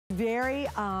very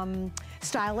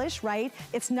stylish, right?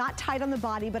 It's not tight on the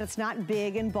body, but it's not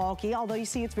big and bulky, although you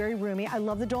see it's very roomy. I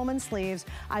love the dolman sleeves.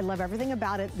 I love everything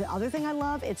about it. The other thing I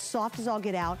love, it's soft as all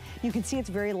get out. You can see it's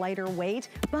very lighter weight,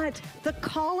 but the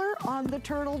collar on the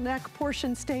turtleneck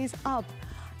portion stays up.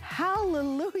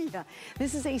 Hallelujah.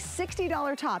 This is a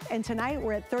 $60 top, and tonight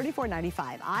we're at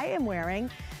 $34.95. I am wearing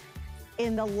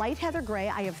in the light heather gray.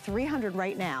 I have 300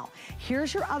 right now.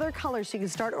 Here's your other colors so you can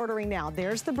start ordering now.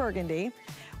 There's the burgundy.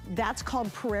 That's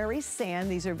called Prairie Sand.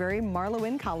 These are very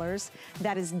Marlowe colors.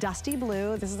 That is Dusty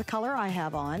Blue. This is the color I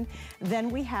have on.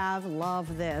 Then we have,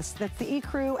 love this, that's the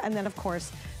ecru, and then of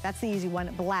course, that's the easy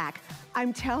one, black.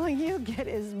 I'm telling you, get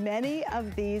as many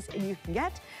of these as you can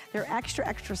get. They're extra,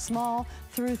 extra small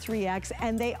through 3X,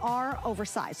 and they are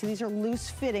oversized. So these are loose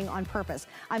fitting on purpose.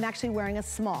 I'm actually wearing a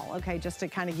small, okay, just to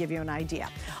kind of give you an idea.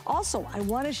 Also, I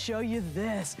want to show you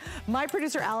this. My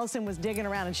producer Allison was digging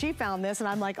around and she found this, and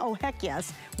I'm like, oh, heck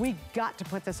yes, we got to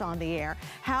put this on the air.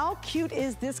 How cute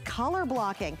is this color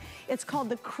blocking? It's called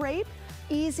the Crepe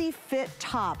Easy Fit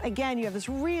Top. Again, you have this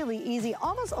really easy,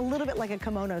 almost a little bit like a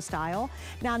kimono style.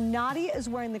 Now, Nadia is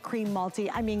wearing the cream multi.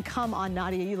 I mean, come on,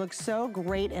 Nadia, you look so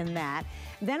great in that.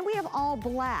 Then we have all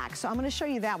black, so I'm gonna show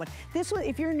you that one. This one,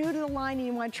 if you're new to the line and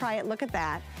you wanna try it, look at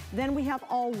that. Then we have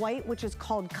all white, which is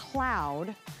called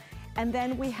Cloud. And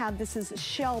then we have, this is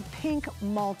shell pink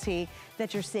multi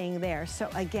that you're seeing there. So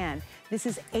again, this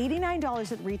is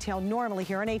 $89 at retail normally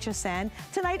here on HSN.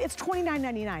 Tonight, it's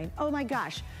 $29.99. Oh my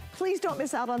gosh. Please don't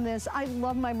miss out on this. I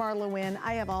love my Marlowe.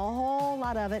 I have a whole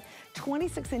lot of it.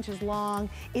 26 inches long.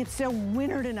 It's a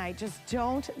winner tonight. Just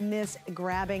don't miss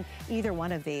grabbing either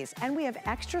one of these. And we have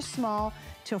extra small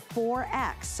to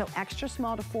 4X. So extra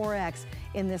small to 4X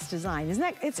in this design. Isn't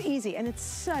that, it's easy and it's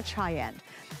such high end.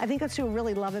 I think that's what I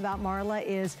really love about Marla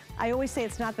is, I always say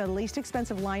it's not the least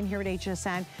expensive line here at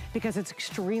HSN because it's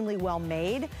extremely well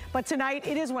made, but tonight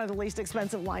it is one of the least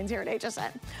expensive lines here at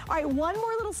HSN. All right, one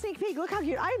more little sneak peek. Look how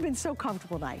cute. I've been so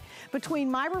comfortable tonight. Between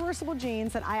my reversible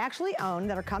jeans that I actually own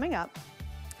that are coming up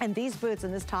and these boots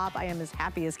and this top, I am as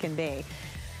happy as can be.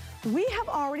 We have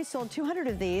already sold 200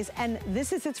 of these, and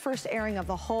this is its first airing of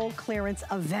the whole clearance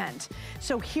event.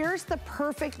 So here's the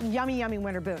perfect yummy, yummy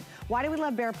winter boot. Why do we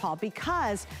love Bear Paw?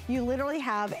 Because you literally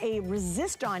have a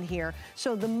resist on here,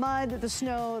 so the mud, the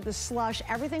snow, the slush,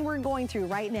 everything we're going through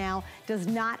right now does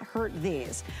not hurt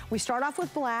these. We start off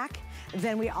with black.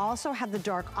 Then we also have the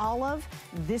dark olive.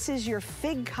 This is your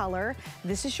fig color.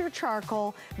 This is your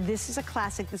charcoal. This is a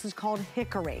classic. This is called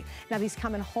hickory. Now these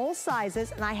come in whole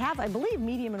sizes, and I have, I believe,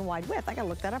 medium and wide width. I gotta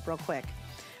look that up real quick.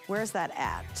 Where's that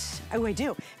at? Oh, I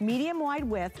do. Medium wide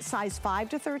width, size 5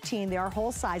 to 13. They are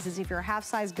whole sizes. If you're a half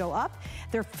size, go up.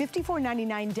 They're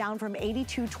 $54.99 down from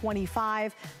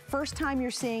 $82.25. First time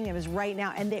you're seeing them is right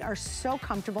now, and they are so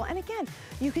comfortable. And again,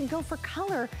 you can go for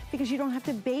color because you don't have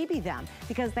to baby them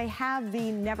because they have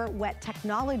the never wet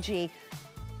technology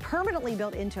permanently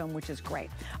built into them, which is great.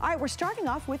 All right, we're starting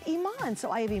off with Iman. So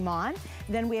I have Iman.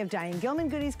 Then we have Diane Gilman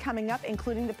goodies coming up,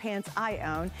 including the pants I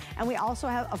own. And we also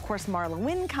have, of course, Marla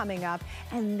Wynn coming up.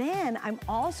 And then I'm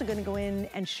also gonna go in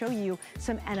and show you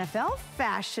some NFL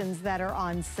fashions that are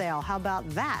on sale. How about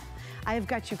that? I have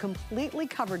got you completely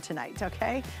covered tonight,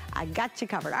 okay? I got you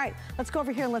covered. All right, let's go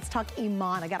over here and let's talk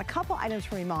Iman. I got a couple items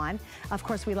from Iman. Of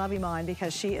course, we love Iman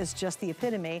because she is just the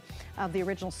epitome of the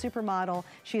original supermodel.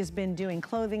 She has been doing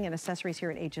clothing and accessories here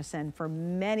at HSN for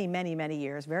many, many, many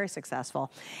years, very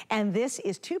successful. And this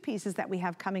is two pieces that we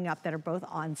have coming up that are both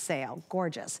on sale.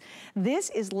 Gorgeous. This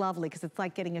is lovely because it's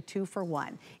like getting a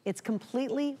 2-for-1. It's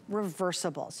completely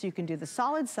reversible. So you can do the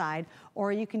solid side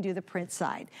or you can do the print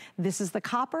side. This is the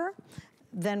copper.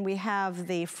 Then we have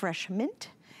the fresh mint,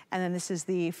 and then this is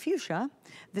the fuchsia.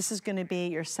 This is gonna be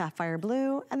your sapphire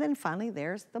blue, and then finally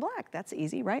there's the black. That's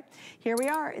easy, right? Here we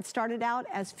are. It started out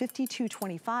as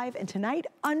 $52.25, and tonight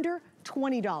under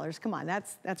 $20. Come on,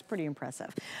 that's pretty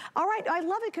impressive. All right, I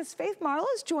love it because Faith Marlowe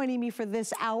is joining me for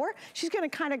this hour. She's gonna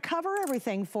kind of cover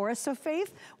everything for us. So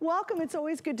Faith, welcome. It's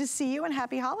always good to see you, and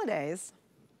happy holidays.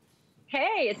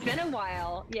 Hey, it's been a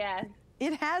while, yeah.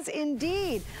 It has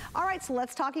indeed. All right, so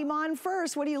let's talk Iman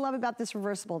first. What do you love about this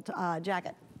reversible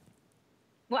jacket?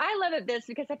 Well, I love it this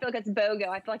because I feel like it's BOGO.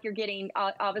 I feel like you're getting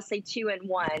obviously 2 in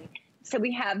 1. So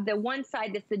we have the one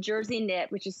side that's the jersey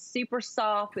knit, which is super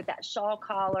soft with that shawl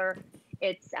collar.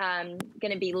 It's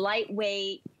gonna be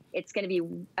lightweight. It's going to be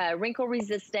wrinkle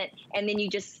resistant, and then you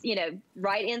just, you know,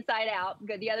 right inside out,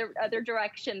 go the other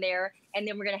direction there, and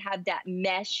then we're going to have that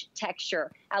mesh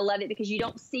texture. I love it because you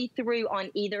don't see through on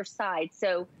either side.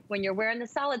 So when you're wearing the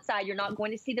solid side, you're not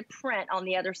going to see the print on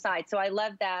the other side. So I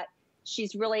love that.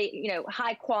 She's really, you know,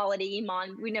 high quality.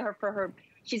 Iman, we know her for her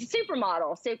she's a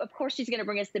supermodel. So of course she's going to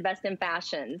bring us the best in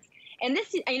fashions. And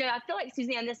this, you know, I feel like,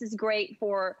 Suzanne, this is great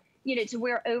for, you know, to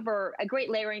wear over, a great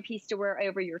layering piece to wear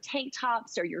over your tank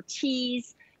tops or your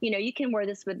tees. You know, you can wear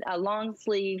this with a long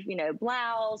sleeve, you know,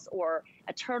 blouse or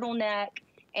a turtleneck.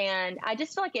 And I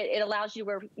just feel like it allows you to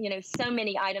wear, you know, so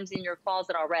many items in your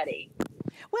closet already.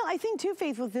 Well, I think too,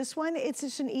 Faith, with this one, it's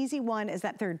just an easy one as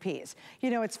that third piece.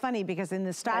 You know, it's funny because in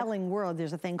the styling world,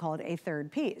 there's a thing called a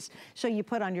third piece. So you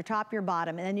put on your top, your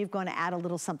bottom, and then you're going to add a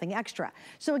little something extra.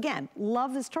 So again,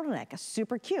 love this turtleneck, it's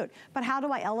super cute. But how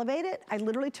do I elevate it? I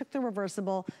literally took the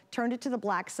reversible, turned it to the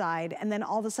black side, and then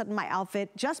all of a sudden my outfit,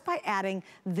 just by adding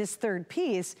this third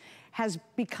piece, has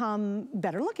become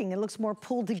better looking. It looks more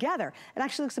pulled together. It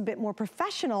actually looks a bit more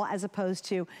professional as opposed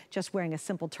to just wearing a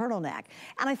simple turtleneck.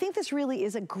 And I think this really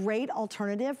is a great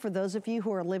alternative for those of you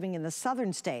who are living in the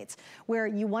southern states, where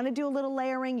you want to do a little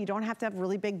layering. You don't have to have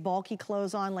really big bulky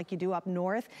clothes on like you do up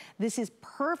north. This is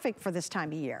perfect for this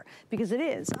time of year because it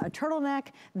is a turtleneck,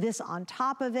 this on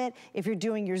top of it. If you're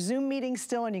doing your Zoom meeting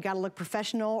still and you got to look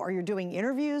professional, or you're doing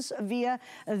interviews via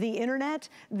the internet,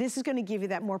 this is going to give you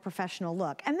that more professional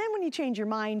look. And then when you change your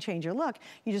mind, change your look,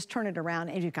 you just turn it around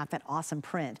and you've got that awesome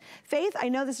print. Faith, I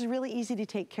know this is really easy to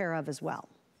take care of as well.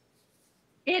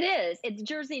 It is. It's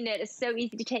jersey knit. It's so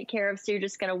easy to take care of. So you're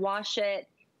just going to wash it.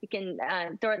 You can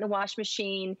throw it in the wash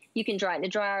machine. You can dry it in the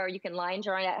dryer, or you can line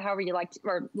dry it however you like to,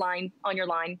 or line on your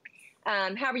line.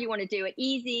 However you want to do it.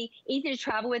 Easy to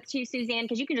travel with too, Suzanne,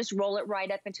 because you can just roll it right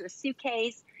up into a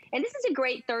suitcase. And this is a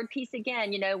great third piece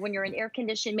again, you know, when you're in air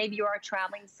conditioned, maybe you are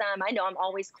traveling some. I know I'm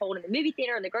always cold in the movie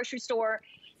theater, in the grocery store.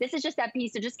 This is just that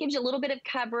piece. It just gives you a little bit of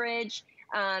coverage.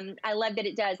 I love that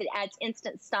it does. It adds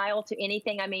instant style to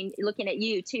anything. I mean, looking at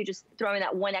you too, just throwing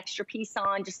that one extra piece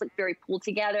on, just look very pulled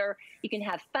together. You can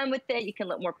have fun with it. You can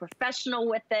look more professional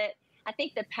with it. I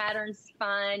think the pattern's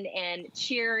fun and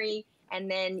cheery.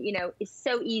 And then, you know, it's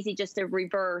so easy just to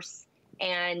reverse.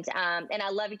 And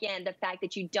I love, again, the fact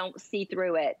that you don't see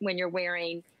through it when you're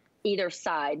wearing either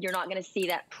side. You're not going to see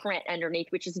that print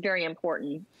underneath, which is very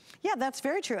important. Yeah, that's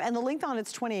very true. And the length on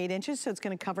it's 28 inches, so it's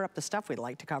going to cover up the stuff we'd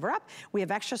like to cover up. We have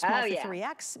extra small for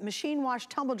 3X, machine wash,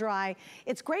 tumble dry.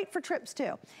 It's great for trips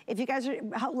too. If you guys are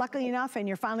lucky enough and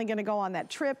you're finally going to go on that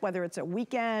trip, whether it's a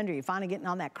weekend or you're finally getting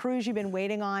on that cruise you've been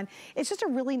waiting on, it's just a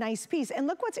really nice piece. And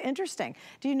look what's interesting.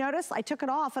 Do you notice I took it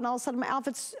off and all of a sudden my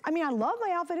outfit's, I mean, I love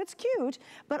my outfit, it's cute,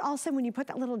 but all of a sudden when you put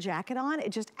that little jacket on,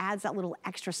 it just adds that little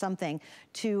extra something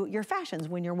to your fashions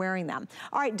when you're wearing them.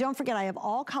 All right, don't forget I have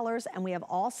all colors and we have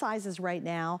all sizes right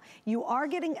now. You are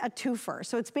getting a twofer,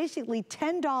 so it's basically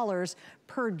 $10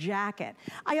 per jacket.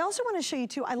 I also want to show you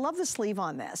too, I love the sleeve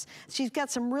on this. She's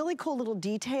got some really cool little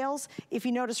details. If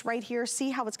you notice right here, see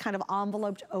how it's kind of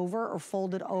enveloped over or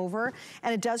folded over,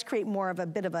 and it does create more of a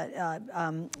bit of a,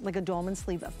 like a dolman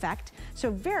sleeve effect.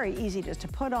 So very easy just to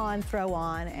put on, throw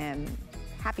on, and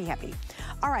happy, happy.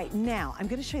 All right, now I'm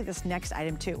gonna show you this next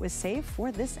item too. It was saved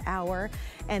for this hour,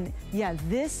 and yeah,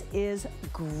 this is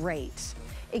great.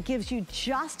 It gives you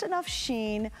just enough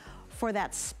sheen for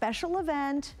that special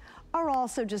event, or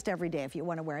also just every day if you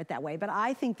want to wear it that way. But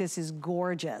I think this is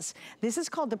gorgeous. This is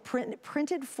called the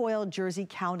printed foil jersey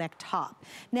cow neck top.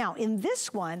 Now in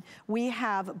this one, we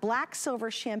have black,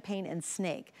 silver, champagne, and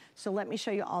snake. So let me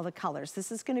show you all the colors. This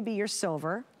is gonna be your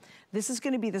silver. This is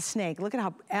gonna be the snake. Look at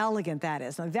how elegant that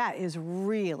is. Now that is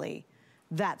really,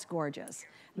 that's gorgeous.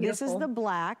 Beautiful. This is the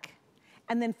black.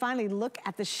 And then finally, look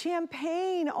at the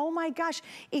champagne. Oh my gosh,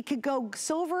 it could go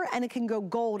silver and it can go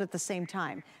gold at the same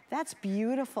time. That's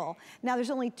beautiful. Now there's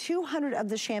only 200 of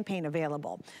the champagne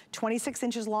available. 26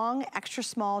 inches long, extra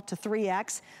small to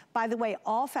 3X. By the way,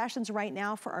 all fashions right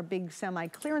now for our big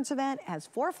semi-clearance event has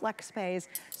 4 flex pays,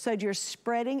 so you're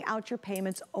spreading out your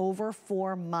payments over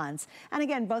 4 months. And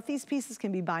again, both these pieces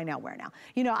can be buy now, wear now.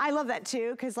 You know, I love that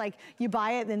too, because like you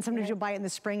buy it, then sometimes you'll buy it in the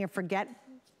spring and forget,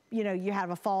 you know, you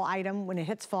have a fall item when it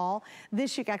hits fall.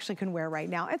 This you actually can wear right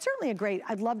now. It's certainly a great,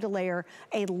 I'd love to layer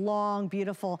a long,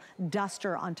 beautiful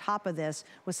duster on top of this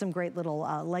with some great little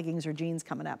leggings or jeans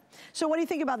coming up. So what do you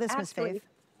think about this, Miss Faith?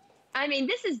 I mean,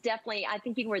 this is definitely, I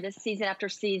think you can wear this season after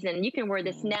season. You can wear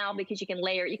this now because you can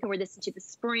layer. You can wear this into the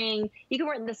spring. You can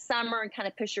wear it in the summer and kind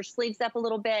of push your sleeves up a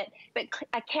little bit. But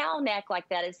a cow neck like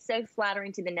that is so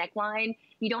flattering to the neckline.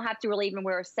 You don't have to really even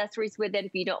wear accessories with it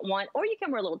if you don't want. Or you can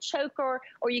wear a little choker,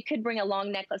 or you could bring a long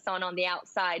necklace on the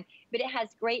outside. But it has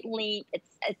great length. It's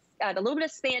got a little bit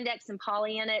of spandex and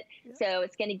poly in it. So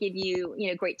it's going to give you, you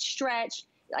know, great stretch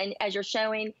as you're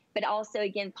showing, but also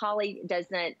again, poly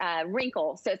doesn't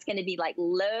wrinkle. So it's going to be like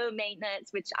low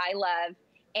maintenance, which I love.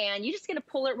 And you're just going to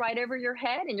pull it right over your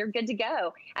head and you're good to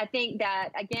go. I think that,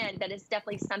 again, that is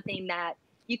definitely something that,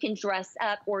 You can dress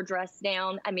up or dress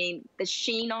down. I mean, the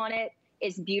sheen on it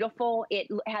is beautiful. It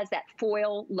has that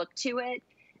foil look to it,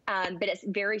 but it's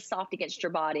very soft against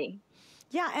your body.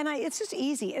 Yeah, and it's just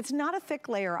easy. It's not a thick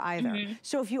layer either.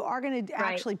 So if you are going to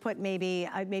actually put maybe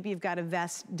you've got a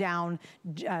vest down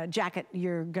jacket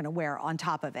you're going to wear on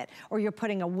top of it, or you're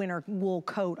putting a winter wool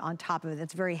coat on top of it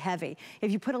that's very heavy.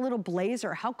 If you put a little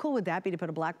blazer, how cool would that be to put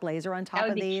a black blazer on top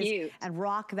of these cute. And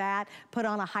rock that, put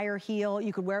on a higher heel.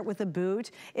 You could wear it with a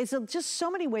boot. It's just so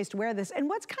many ways to wear this. And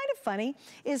what's kind of funny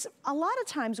is a lot of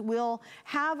times we'll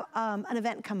have an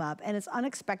event come up and it's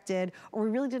unexpected, or we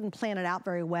really didn't plan it out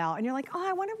very well. And you're like, oh,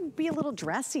 I want to be a little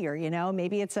dressier, you know?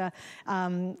 Maybe it's a,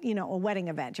 you know, a wedding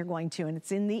event you're going to, and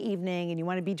it's in the evening and you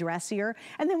want to be dressier.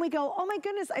 And then we go, oh my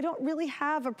goodness, I don't really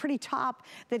have a pretty top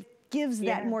that gives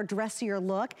that more dressier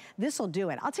look. This will do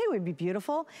it. I'll tell you what would be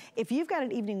beautiful. If you've got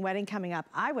an evening wedding coming up,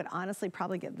 I would honestly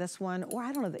probably get this one, or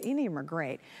I don't know, any of them are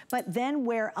great, but then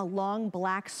wear a long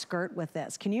black skirt with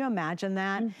this. Can you imagine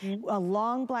that? A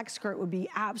long black skirt would be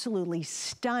absolutely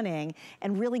stunning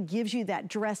and really gives you that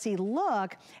dressy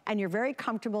look, and you're very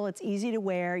comfortable. It's easy to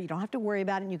wear. You don't have to worry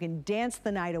about it, and you can dance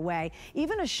the night away.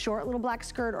 Even a short little black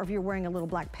skirt, or if you're wearing a little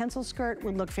black pencil skirt,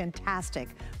 would look fantastic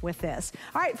with this.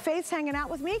 All right, Faith's hanging out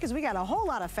with me because we got a whole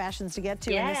lot of fashions to get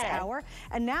to in this hour.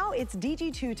 And now it's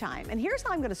DG2 time. And here's how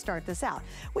I'm going to start this out.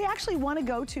 We actually want to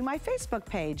go to my Facebook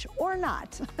page, or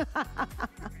not.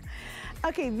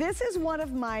 Okay, this is one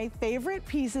of my favorite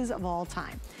pieces of all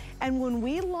time. And when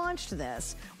we launched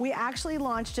this, we actually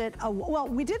launched it, well,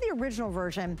 we did the original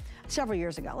version several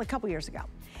years ago, like a couple years ago.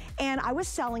 And I was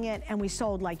selling it, and we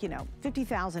sold like, you know,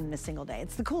 50,000 in a single day.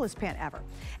 It's the coolest pant ever.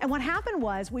 And what happened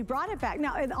was we brought it back.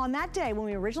 Now, on that day when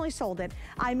we originally sold it,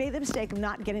 I made the mistake of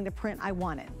not getting the print I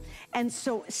wanted. And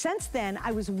so since then,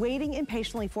 I was waiting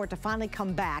impatiently for it to finally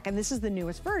come back. And this is the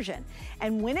newest version.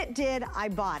 And when it did, I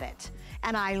bought it.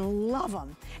 And I love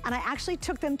them. And I actually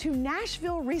took them to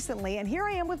Nashville recently, and here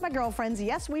I am with my girlfriends.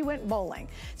 Yes, we went bowling.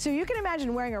 So you can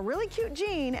imagine wearing a really cute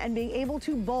jean and being able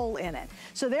to bowl in it.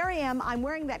 So there I am, I'm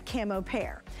wearing that camo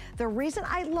pair. The reason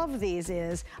I love these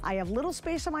is I have little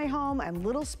space in my home and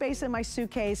little space in my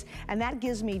suitcase, and that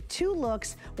gives me two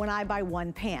looks when I buy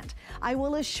one pant. I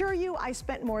will assure you I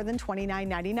spent more than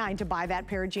 $29.99 to buy that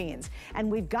pair of jeans.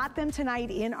 And we've got them tonight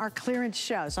in our clearance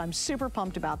show, so I'm super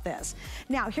pumped about this.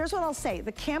 Now, here's what I'll say.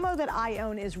 The camo that I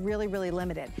own is really, really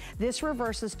limited. This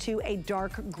reverses to a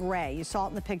dark gray. You saw it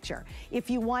in the picture. If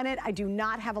you want it, I do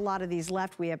not have a lot of these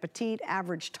left. We have petite,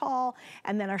 average, tall,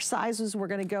 and then our sizes, we're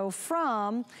gonna go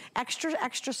from extra,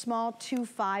 extra small to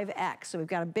 5X. So we've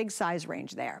got a big size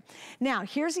range there. Now,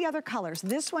 here's the other colors.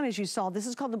 This one, as you saw, this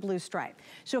is called the blue stripe.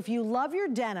 So if you love your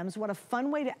denims, what a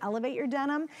fun way to elevate your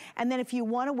denim. And then if you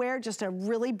wanna wear just a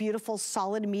really beautiful,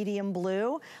 solid medium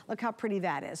blue, look how pretty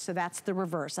that is. So that's the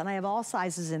reverse. And I have all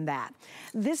sizes in that.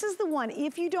 This is the one,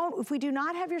 if we do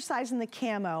not have your size in the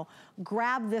camo,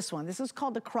 grab this one. This is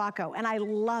called the Croco, and I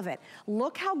love it.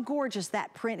 Look how gorgeous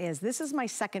that print is. This is my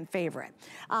second favorite.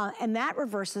 And that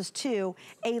reverses to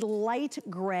a light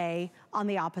gray on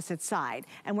the opposite side.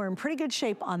 And we're in pretty good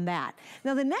shape on that.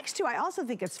 Now the next two, I also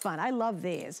think it's fun. I love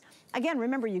these. Again,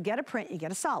 remember, you get a print, you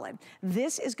get a solid.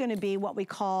 This is gonna be what we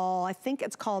call, I think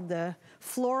it's called the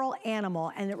Floral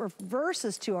Animal, and it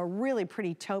reverses to a really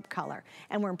pretty taupe color.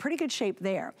 And we're in pretty good shape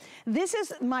there. This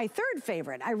is my third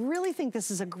favorite. I really think this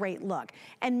is a great look.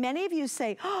 And many of you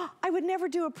say, oh, I would never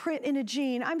do a print in a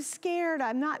jean. I'm scared,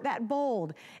 I'm not that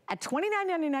bold. At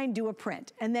 $29.99, do a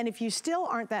print. And then if you still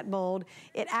aren't that bold,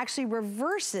 it actually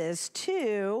reverses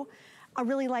to a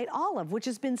really light olive, which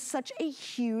has been such a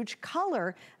huge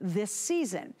color this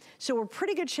season. So we're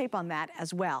pretty good shape on that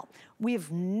as well.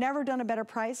 We've never done a better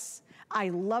price. I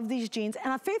love these jeans.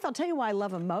 And Faith, I'll tell you why I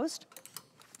love them most,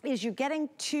 is you're getting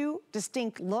two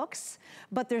distinct looks,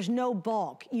 but there's no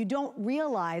bulk. You don't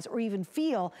realize or even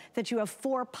feel that you have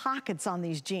 4 pockets on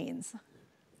these jeans.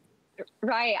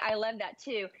 Right, I love that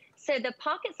too. So the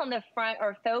pockets on the front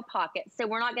are faux pockets, so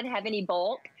we're not gonna have any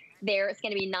bulk there. It's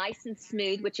gonna be nice and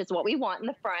smooth, which is what we want in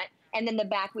the front. And then the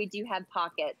back, we do have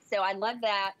pockets. So I love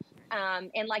that.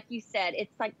 And like you said,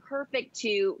 it's like perfect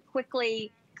to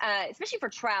quickly, especially for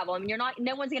travel. I mean,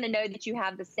 no one's gonna know that you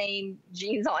have the same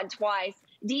jeans on twice.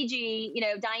 DG, you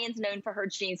know, Diane's known for her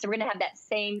jeans, so we're gonna have that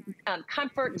same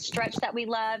comfort and stretch that we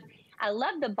love. I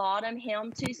love the bottom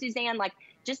hem too, Suzanne. Like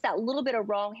just that little bit of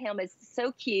raw hem is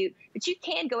so cute, but you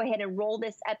can go ahead and roll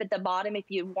this up at the bottom if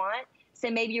you want. So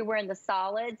maybe you're wearing the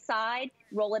solid side,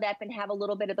 roll it up and have a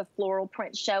little bit of the floral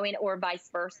print showing, or vice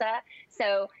versa.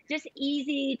 So just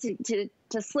easy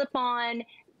to slip on,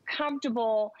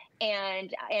 comfortable,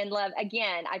 and love.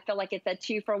 Again, I feel like it's a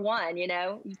 2 for 1, you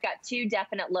know? You've got 2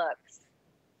 definite looks.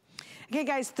 Okay,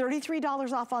 guys,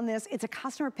 $33 off on this. It's a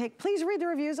customer pick. Please read the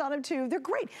reviews on them too. They're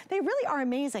great. They really are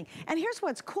amazing. And here's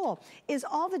what's cool, is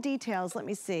all the details. Let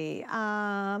me see.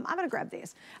 I'm gonna grab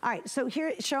these. All right, so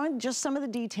here, showing just some of the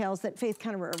details that Faith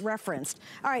kind of referenced.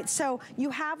 All right, so you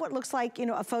have what looks like, you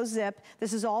know, a faux zip.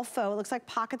 This is all faux. It looks like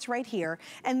pockets right here.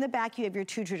 And in the back, you have your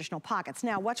two traditional pockets.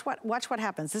 Now, watch what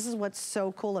happens. This is what's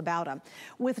so cool about them.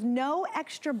 With no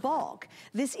extra bulk,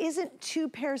 this isn't two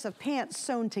pairs of pants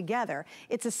sewn together.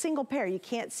 It's a single pair. You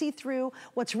can't see through.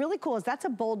 What's really cool is that's a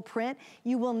bold print.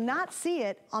 You will not see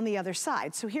it on the other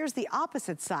side. So here's the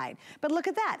opposite side. But look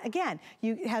at that. Again,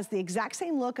 it has the exact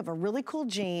same look of a really cool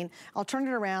jean. I'll turn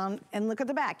it around and look at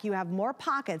the back. You have more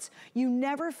pockets. You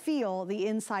never feel the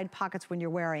inside pockets when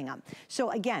you're wearing them. So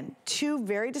again, two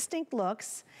very distinct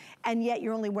looks, and yet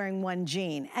you're only wearing one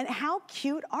jean. And how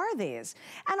cute are these?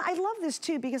 And I love this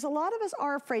too, because a lot of us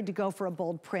are afraid to go for a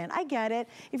bold print. I get it.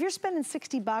 If you're spending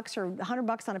 60 bucks or 100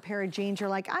 bucks on a pair of jeans, you're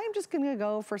like, I'm just gonna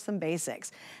go for some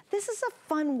basics. This is a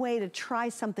fun way to try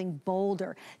something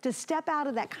bolder, to step out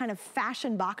of that kind of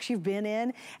fashion box you've been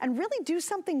in and really do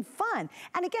something fun.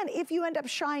 And again, if you end up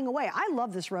shying away, I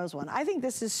love this rose one. I think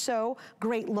this is so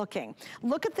great looking.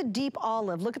 Look at the deep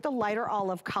olive, look at the lighter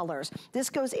olive colors. This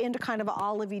goes into kind of an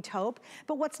olivey taupe,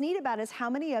 but what's neat about it is how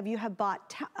many of you have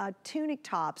bought tunic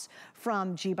tops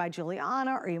from G by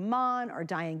Giuliana or Iman or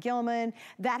Diane Gilman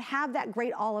that have that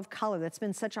great olive color that's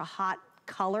been such a hot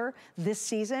color this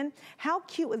season. How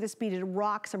cute would this be to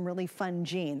rock some really fun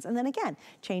jeans? And then again,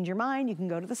 change your mind, you can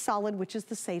go to the solid, which is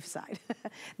the safe side.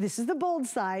 This is the bold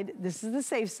side, this is the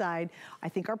safe side. I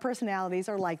think our personalities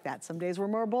are like that. Some days we're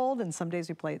more bold and some days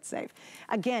we play it safe.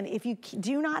 Again, if you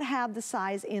do not have the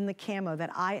size in the camo that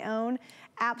I own,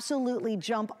 absolutely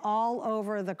jump all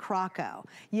over the Croco.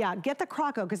 Yeah, get the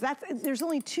Croco, because there's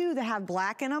only two that have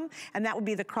black in them, and that would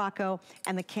be the Croco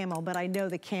and the camo, but I know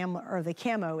the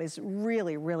camo is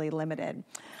really, really limited.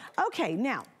 Okay,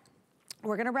 now,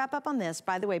 we're gonna wrap up on this.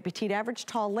 By the way, petite, average,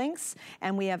 tall lengths,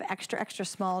 and we have extra, extra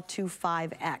small to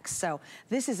 5X. So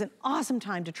this is an awesome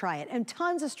time to try it. And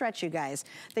tons of stretch, you guys.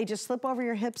 They just slip over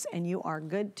your hips and you are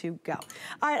good to go.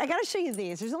 All right, I gotta show you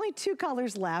these. There's only two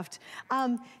colors left.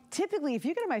 Typically, if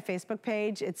you go to my Facebook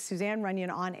page, it's Suzanne Runyan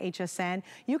on HSN,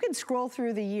 you can scroll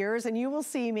through the years and you will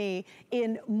see me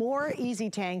in more easy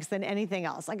tanks than anything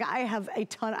else. Like I have a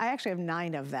ton, I actually have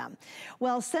 9 of them.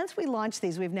 Well, since we launched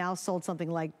these, we've now sold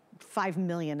something like 5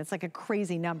 million. It's like a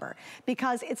crazy number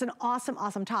because it's an awesome,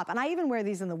 awesome top. And I even wear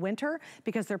these in the winter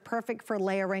because they're perfect for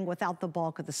layering without the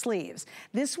bulk of the sleeves.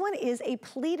 This one is a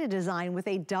pleated design with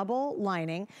a double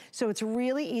lining, so it's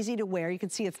really easy to wear. You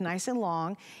can see it's nice and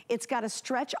long. It's got a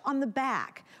stretch on the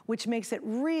back, which makes it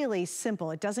really simple.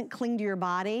 It doesn't cling to your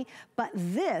body, but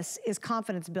this is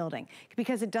confidence building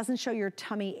because it doesn't show your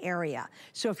tummy area.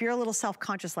 So if you're a little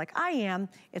self-conscious like I am,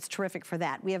 it's terrific for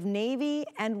that. We have navy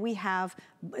and we have,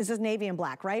 this is navy and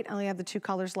black, right? I only have the 2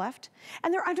 colors left.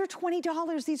 And they're under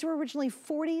 $20. These were originally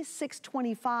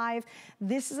 $46.25.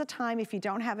 This is a time, if you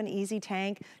don't have an easy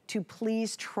tank, to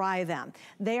please try them.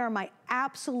 They are my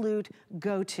absolute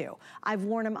go-to. I've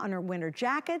worn them under winter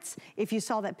jackets. If you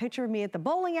saw that picture of me at the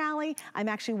bowling alley, I'm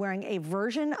actually wearing a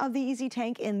version of the Easy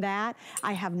Tank in that.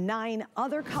 I have 9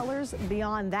 other colors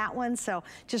beyond that one. So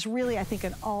just really, I think,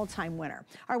 an all-time winner.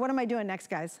 All right, what am I doing next,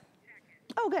 guys?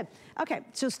 Oh, good. Okay,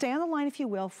 so stay on the line, if you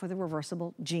will, for the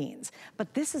reversible jeans.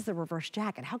 But this is the reverse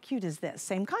jacket. How cute is this?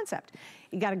 Same concept.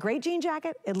 You got a great jean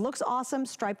jacket. It looks awesome,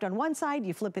 striped on one side.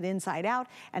 You flip it inside out,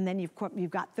 and then you've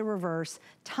got the reverse.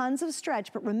 Tons of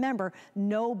stretch, but remember,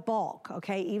 no bulk,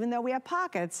 okay? Even though we have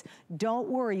pockets, don't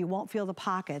worry, you won't feel the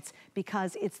pockets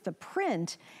because it's the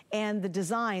print and the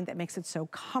design that makes it so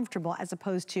comfortable as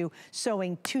opposed to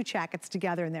sewing 2 jackets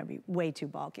together and that'd be way too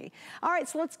bulky. All right,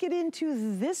 so let's get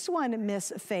into this one, Miss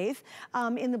Faith.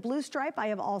 In the blue stripe, I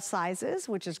have all sizes,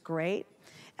 which is great.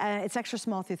 It's extra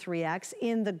small through 3X.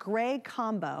 In the gray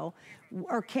combo,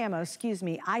 or camo, excuse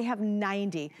me, I have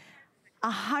 90.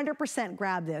 100%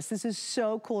 grab this. This is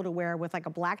so cool to wear with like a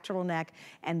black turtleneck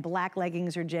and black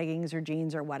leggings or jeggings or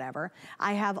jeans or whatever.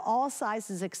 I have all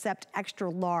sizes except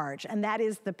extra large, and that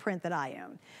is the print that I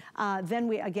own. Then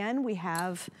we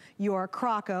have your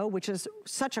Croco, which is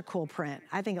such a cool print.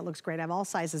 I think it looks great. I have all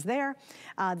sizes there.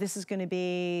 This is gonna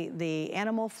be the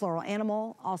animal, floral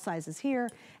animal, all sizes here.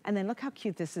 And then look how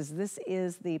cute this is. This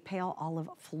is the pale olive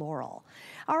floral.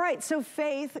 All right, so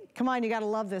Faith, come on, you gotta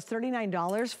love this.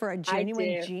 $39 for a genuine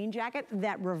jean jacket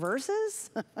that reverses.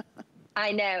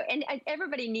 I know, and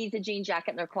everybody needs a jean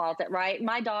jacket in their closet, right?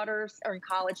 My daughters are in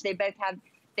college. They both have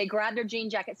They grab their jean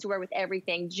jackets to wear with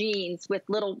everything, jeans with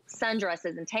little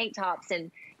sundresses and tank tops,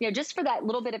 and just for that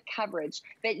little bit of coverage.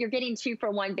 But you're getting 2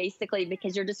 for 1 basically,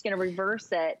 because you're just going to reverse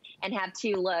it and have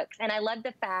 2 looks. And I love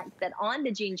the fact that on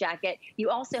the jean jacket, you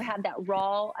also have that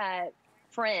raw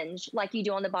fringe like you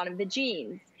do on the bottom of the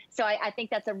jeans. So I think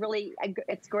that's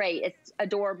it's great. It's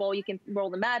adorable. You can roll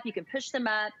them up, you can push them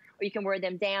up, or you can wear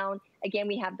them down. Again,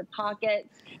 we have the pockets.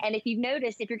 And if you've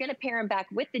noticed, if you're going to pair them back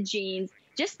with the jeans,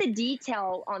 just the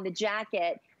detail on the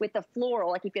jacket with the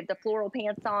floral, like if you have the floral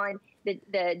pants on,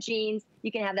 the jeans,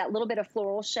 you can have that little bit of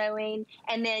floral showing.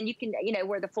 And then you can,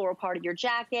 wear the floral part of your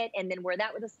jacket and then wear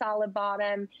that with a solid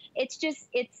bottom. It's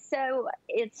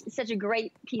such a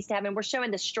great piece to have. And we're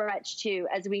showing the stretch too.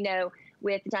 As we know,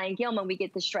 with Diane Gilman, we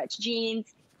get the stretch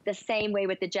jeans. The same way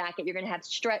with the jacket, you're going to have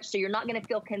stretch, so you're not going to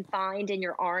feel confined in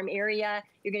your arm area.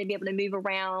 You're going to be able to move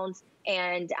around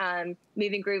and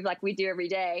move and groove like we do every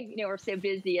day. We're so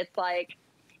busy.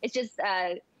 It's just,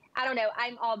 I don't know.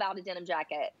 I'm all about a denim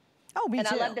jacket. Oh, me too.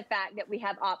 And I love the fact that we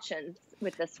have options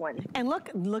with this one. And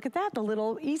look at that, the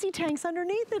little easy tanks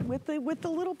underneath it with the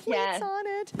little pleats on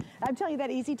it. I'm telling you, that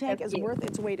easy tank is worth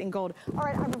its weight in gold. All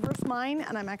right, I reversed mine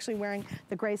and I'm actually wearing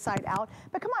the gray side out.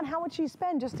 But come on, how much you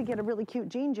spend just to get a really cute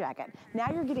jean jacket?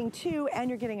 Now you're getting 2 and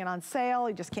you're getting it on sale.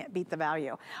 You just can't beat the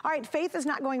value. All right, Faith is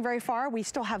not going very far. We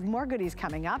still have more goodies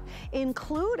coming up,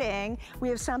 including we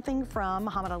have something from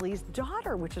Muhammad Ali's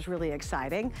daughter, which is really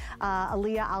exciting.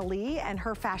 Aliyah Ali and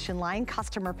her fashion line,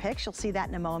 customer picks. You'll see that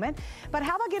in a moment. But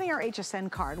how about getting our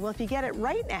HSN card? Well, if you get it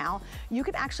right now, you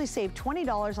can actually save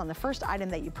 $20 on the first item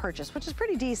that you purchase, which is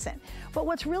pretty decent. But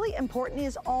what's really important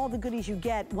is all the goodies you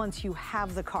get once you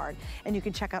have the card. And you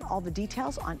can check out all the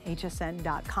details on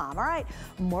hsn.com. All right,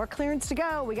 more clearance to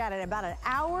go. We got about an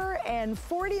hour and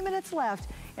 40 minutes left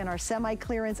in our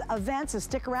semi-clearance event. So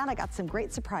stick around. I got some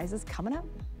great surprises coming up.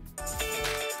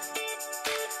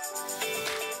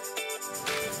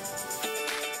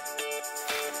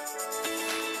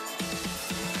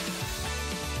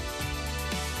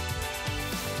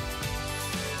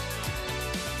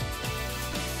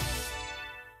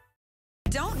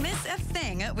 Don't miss a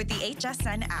thing with the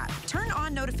HSN app. Turn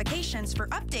on notifications for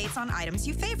updates on items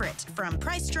you favorite, from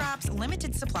price drops,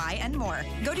 limited supply, and more.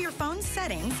 Go to your phone's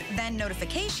settings, then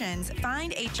notifications,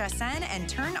 find HSN, and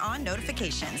turn on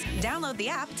notifications. Download the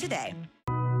app today.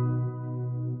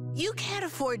 You can't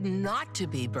afford not to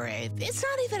be brave. It's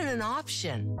not even an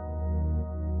option.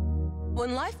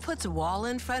 When life puts a wall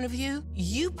in front of you,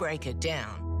 you break it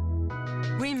down.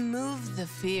 Remove the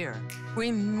fear.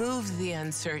 Remove the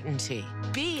uncertainty.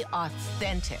 Be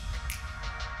authentic.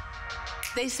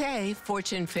 They say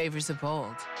fortune favors the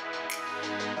bold.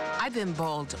 I've been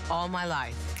bold all my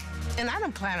life, and I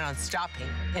don't plan on stopping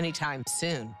anytime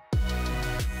soon.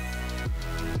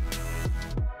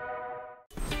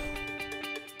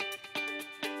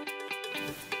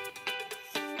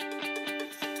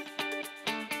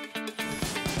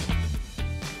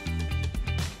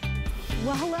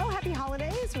 Well, hello, happy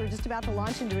holidays. We're just about to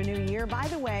launch into a new year. By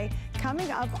the way,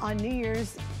 coming up on New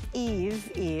Year's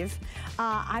Eve,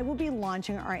 I will be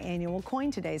launching our annual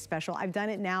Coin Today special. I've done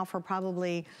it now for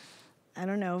probably, I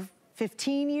don't know,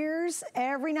 15 years.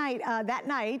 Every night,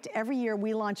 every year,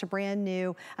 we launch a brand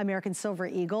new American Silver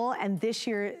Eagle. And this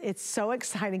year, it's so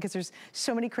exciting because there's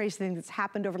so many crazy things that's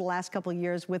happened over the last couple of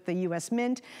years with the U.S.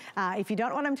 Mint. If you don't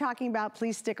know what I'm talking about,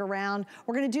 please stick around.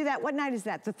 We're going to do that. What night is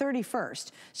that? The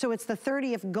 31st. So it's the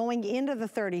 30th going into the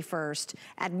 31st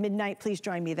at midnight. Please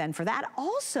join me then for that.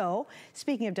 Also,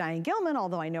 speaking of Diane Gilman,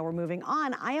 although I know we're moving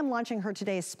on, I am launching her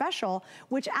today's special,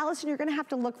 which, Allison, you're going to have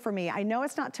to look for me. I know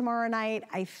it's not tomorrow night.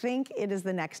 I think it is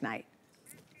the next night.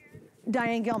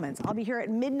 Diane Gilman's. I'll be here at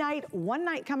midnight, one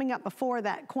night coming up before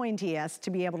that Coin TS to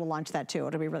be able to launch that too.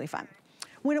 It'll be really fun.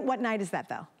 What night is that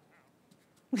though?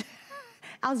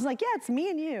 I was like, yeah, it's me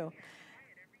and you.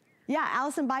 Yeah,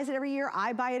 Allison buys it every year.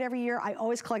 I buy it every year. I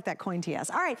always collect that Coin TS.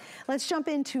 All right, let's jump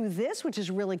into this, which is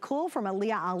really cool, from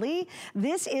Aliyah Ali.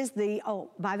 This is the, oh,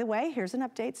 by the way, here's an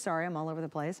update. Sorry, I'm all over the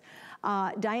place.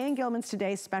 Diane Gilman's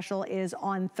Today's special is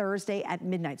on Thursday at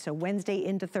midnight, so Wednesday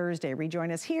into Thursday.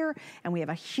 Rejoin us here, and we have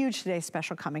a huge Today's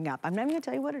special coming up. I'm not even going to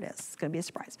tell you what it is. It's going to be a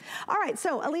surprise. All right,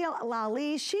 so Aliyah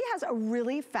Ali, she has a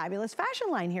really fabulous fashion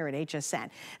line here at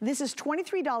HSN. This is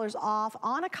 $23 off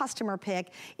on a customer pick.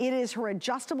 It is her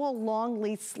adjustable long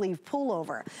leaf sleeve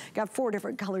pullover. Got 4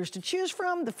 different colors to choose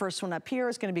from. The first one up here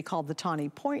is going to be called the Tawny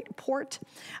Port.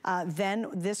 Then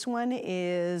this one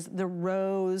is the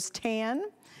Rose Tan.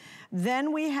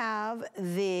 Then we have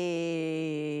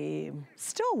the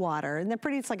Stillwater, and they're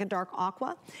pretty, it's like a dark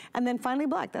aqua. And then finally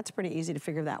black. That's pretty easy to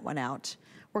figure that one out.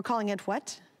 We're calling it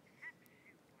what?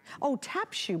 Oh,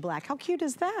 tap shoe black. How cute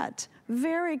is that?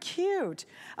 Very cute.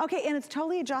 Okay, and it's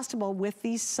totally adjustable with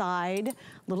the side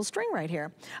little string right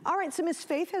here. All right, so Miss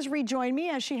Faith has rejoined me,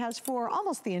 as she has for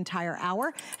almost the entire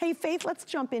hour. Hey, Faith, let's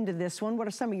jump into this one. What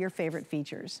are some of your favorite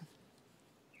features?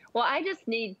 Well, I just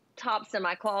need tops in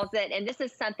my closet, and this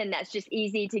is something that's just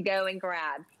easy to go and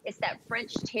grab. It's that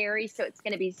French terry, so it's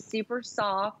going to be super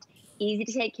soft, easy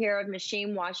to take care of,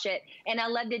 machine wash it, and I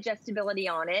love the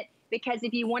adjustability on it. Because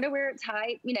if you want to wear it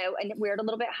tight, you know, and wear it a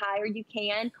little bit higher, you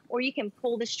can, or you can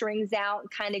pull the strings out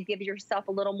and kind of give yourself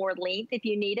a little more length if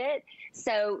you need it.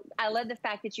 So I love the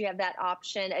fact that you have that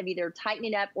option of either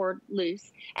tightening up or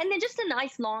loose. And then just a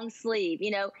nice long sleeve.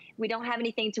 You know, we don't have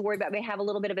anything to worry about. We have a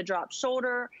little bit of a drop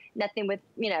shoulder, nothing with,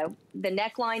 you know, the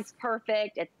neckline's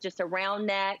perfect. It's just a round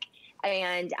neck.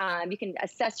 And you can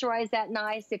accessorize that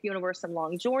nice if you want to wear some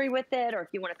long jewelry with it, or if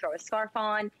you want to throw a scarf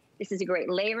on. This is a great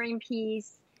layering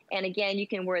piece. And again, you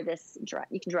can wear this,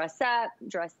 you can dress up,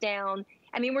 dress down.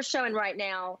 I mean, we're showing right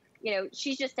now, you know,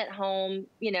 she's just at home,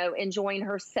 you know, enjoying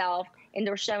herself, and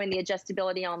they're showing the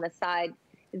adjustability on the side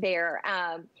there.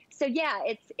 So yeah,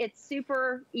 it's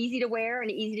super easy to wear and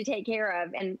easy to take care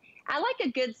of. And I like a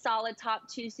good solid top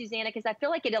too, Susanna, because I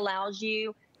feel like it allows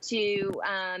you to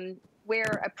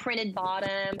wear a printed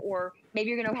bottom, or maybe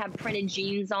you're going to have printed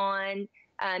jeans on.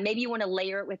 Maybe you want to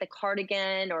layer it with a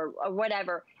cardigan or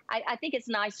whatever. I think it's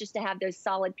nice just to have those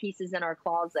solid pieces in our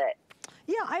closet.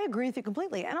 Yeah, I agree with you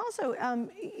completely. And also,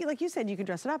 like you said, you can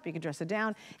dress it up, you can dress it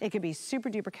down. It could be super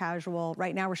duper casual.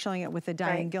 Right now we're showing it with the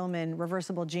Diane Gilman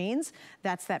reversible jeans.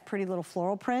 That's that pretty little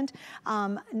floral print.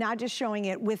 Now just showing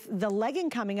it with the legging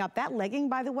coming up. That legging,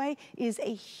 by the way, is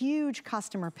a huge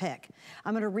customer pick.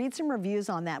 I'm gonna read some reviews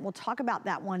on that. We'll talk about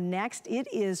that one next. It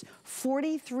is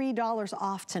 $43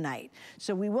 off tonight.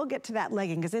 So we will get to that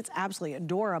legging because it's absolutely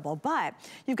adorable. But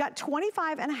you've got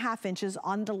 25.5 inches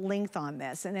on the length on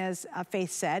this. And as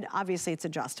Faith said, obviously it's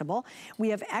adjustable. We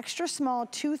have extra small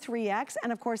 2, 3X,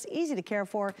 and of course, easy to care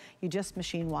for. You just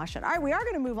machine wash it. All right, we are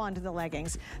gonna move on to the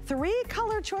leggings. 3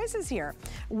 color choices here.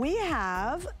 We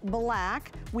have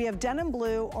black, we have denim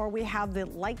blue, or we have the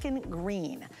lichen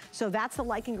green. So that's the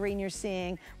lichen green you're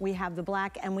seeing. We have the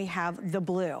black and we have the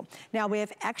blue. Now we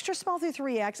have extra small through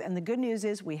 3X, and the good news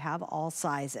is we have all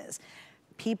sizes.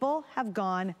 People have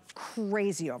gone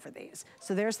crazy over these.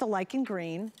 So there's the lichen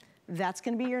green. That's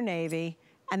gonna be your navy,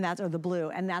 and that's, or the blue,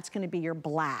 and that's gonna be your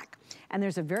black. And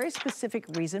there's a very specific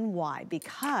reason why,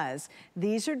 because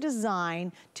these are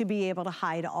designed to be able to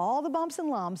hide all the bumps and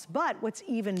lumps, but what's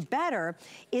even better,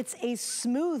 it's a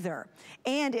smoother,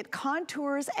 and it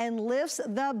contours and lifts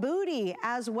the booty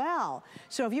as well.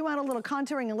 So if you want a little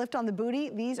contouring and lift on the booty,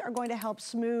 these are going to help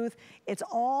smooth. It's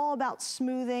all about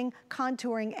smoothing,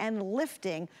 contouring, and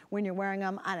lifting when you're wearing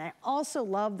them. And I also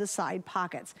love the side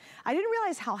pockets. I didn't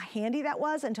realize how handy that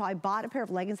was until I bought a pair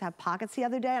of leggings that have pockets the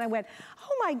other day, and I went,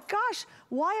 oh my gosh,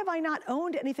 why have I not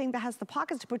owned anything that has the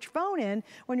pockets to put your phone in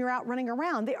when you're out running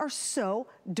around? They are so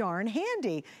darn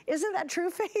handy. Isn't that true,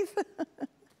 Faith?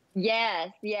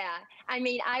 Yes, yeah. I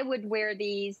mean, I would wear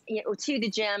these, you know, to the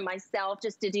gym myself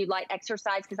just to do light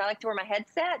exercise, because I like to wear my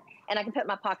headset and I can put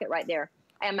my pocket right there.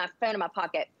 I have my phone in my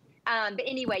pocket. But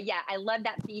anyway, yeah, I love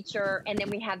that feature. And then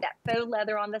we have that faux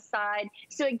leather on the side.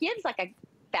 So it gives like a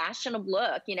fashionable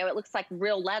look. You know, it looks like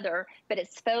real leather, but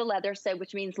it's faux leather, so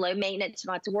which means low maintenance, you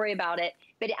don't have to worry about it.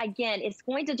 But again, it's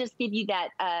going to just give you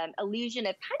that illusion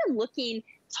of kind of looking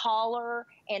taller,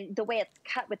 and the way it's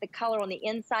cut with the color on the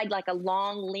inside, like a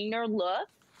long, leaner look.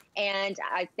 And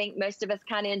I think most of us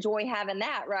kind of enjoy having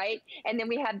that, right? And then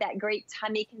we have that great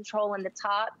tummy control in the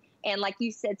top. And like you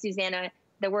said, Susanna,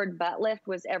 the word butt lift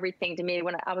was everything to me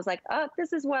when I was like, oh,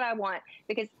 this is what I want,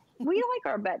 because we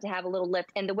like our butt to have a little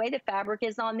lift. And the way the fabric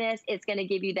is on this, it's going to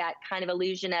give you that kind of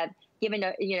illusion of giving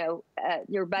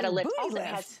your butt a lift. Also, it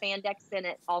has spandex in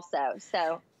it also.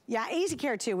 So Yeah, easy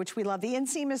care too, which we love. The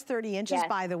inseam is 30 inches, yes,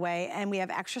 by the way, and we have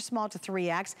extra small to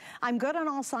 3X. I'm good on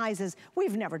all sizes.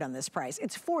 We've never done this price.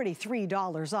 It's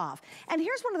 $43 off. And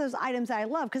here's one of those items that I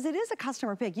love, because it is a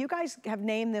customer pick. You guys have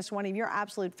named this one of your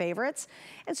absolute favorites.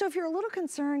 And so if you're a little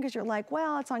concerned because you're like,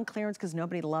 well, it's on clearance because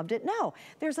nobody loved it. No,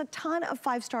 there's a ton of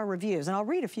 5-star reviews, and I'll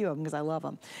read a few of them because I love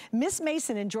them. Miss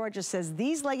Mason in Georgia says,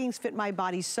 these leggings fit my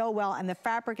body so well, and the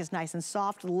fabric is nice and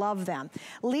soft. Love them.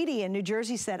 Leedy in New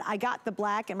Jersey said, I got the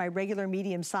black in my regular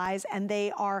medium size, and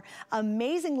they are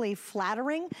amazingly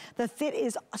flattering. The fit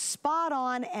is spot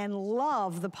on, and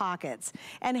love the pockets.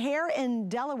 And Hair in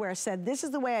Delaware said, this is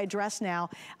the way I dress now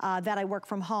that I work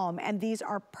from home, and these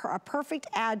are a perfect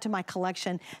add to my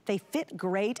collection. They fit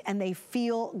great and they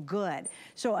feel good.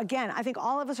 So again, I think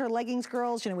all of us are leggings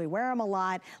girls, you know, we wear them a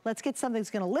lot. Let's get something that's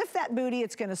gonna lift that booty,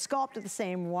 it's gonna sculpt at the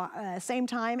same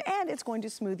time, and it's going to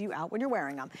smooth you out when you're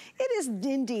wearing them. It is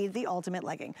indeed the ultimate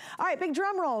legging. All right, big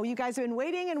drum roll. You guys have been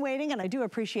waiting and waiting, and I do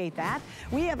appreciate that.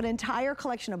 We have an entire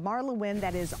collection of Marla Wynn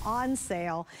that is on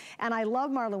sale, and I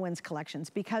love Marla Wynn's collections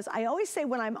because I always say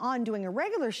when I'm on doing a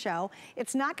regular show,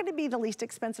 it's not gonna be the least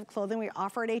expensive clothing we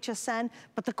offer at HSN,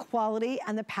 but the quality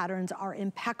and the patterns are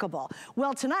impeccable.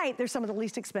 Well, tonight, there's some of the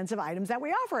least expensive items that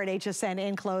we offer at HSN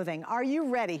in clothing. Are you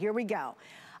ready? Here we go.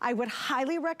 I would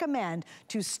highly recommend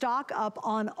to stock up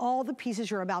on all the pieces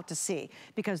you're about to see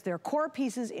because they're core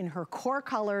pieces in her core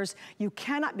colors. You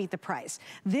cannot beat the price.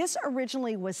 This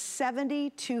originally was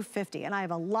 $72.50, and I have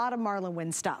a lot of Marla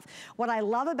Wynn stuff. What I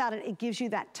love about it, it gives you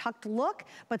that tucked look,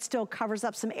 but still covers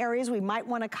up some areas we might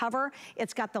want to cover.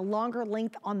 It's got the longer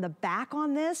length on the back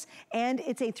on this, and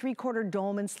it's a 3/4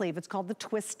 dolman sleeve. It's called the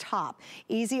twist top.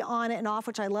 Easy on and off,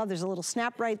 which I love. There's a little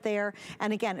snap right there.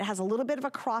 And again, it has a little bit of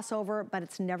a crossover, but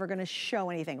it's never gonna show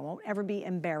anything. It won't ever be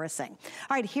embarrassing.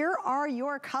 All right, here are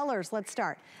your colors. Let's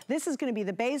start. This is gonna be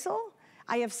the basil.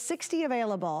 I have 60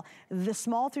 available, the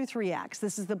small through 3X.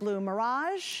 This is the blue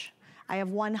Mirage. I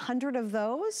have 100 of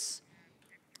those.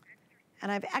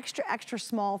 And I have extra, extra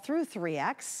small through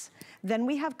 3X. Then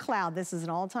we have Cloud. This is an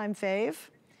all-time fave.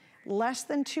 Less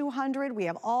than 200, we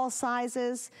have all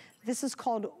sizes. This is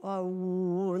called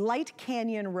Light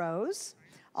Canyon Rose.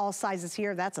 All sizes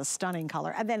here, that's a stunning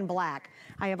color. And then black,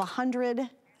 I have 100,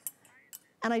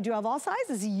 and I do have all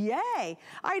sizes, yay.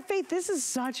 All right, Faith, this is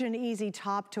such an easy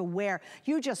top to wear.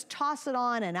 You just toss it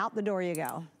on and out the door you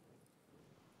go.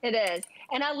 It is,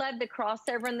 and I love the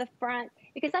crossover in the front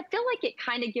because I feel like it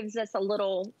kind of gives us a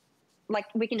little, like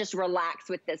we can just relax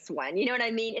with this one. You know what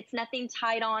I mean? It's nothing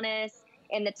tight on us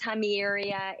in the tummy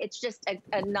area. It's just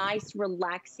a nice,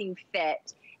 relaxing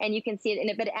fit. And you can see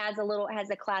it, but it adds a little, it has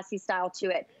a classy style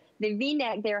to it. The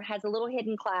V-neck there has a little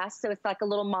hidden clasp, so it's like a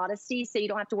little modesty, so you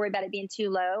don't have to worry about it being too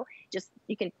low. Just,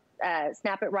 you can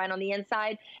snap it right on the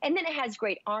inside. And then it has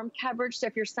great arm coverage, so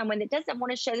if you're someone that doesn't want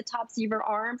to show the tops of your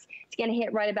arms, it's gonna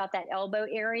hit right about that elbow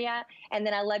area. And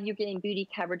then I love you getting booty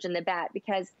coverage in the back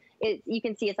because you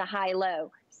can see it's a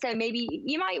high-low. So maybe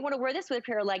you might want to wear this with a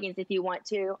pair of leggings if you want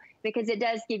to, because it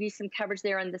does give you some coverage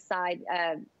there on the side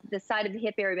of the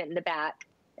hip area but in the back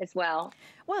as well.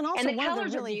 Well, and also the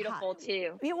colors are beautiful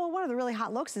too. Yeah, well, one of the really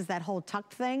hot looks is that whole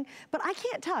tucked thing, but I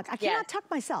can't tuck. I cannot tuck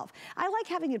myself. I like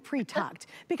having it pre-tucked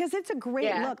because it's a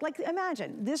great look. Like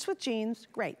imagine this with jeans,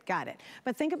 great, got it.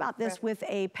 But think about this with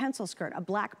a pencil skirt, a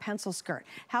black pencil skirt.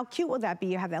 How cute would that be?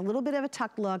 You have that little bit of a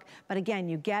tucked look, but again,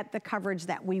 you get the coverage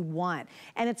that we want.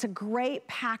 And it's a great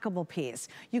packable piece.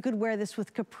 You could wear this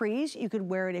with capris. You could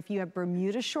wear it if you have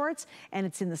Bermuda shorts and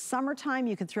it's in the summertime,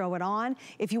 you can throw it on.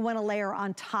 If you want to layer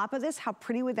on top of this, how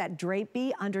pretty would that drape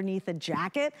be underneath a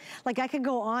jacket? Like I could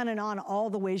go on and on all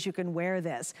the ways you can wear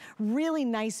this. Really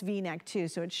nice V-neck too,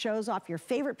 so it shows off your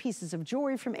favorite pieces of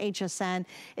jewelry from HSN.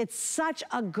 It's such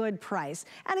a good price.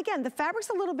 And again, the fabric's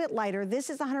a little bit lighter.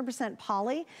 This is 100%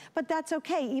 poly, but that's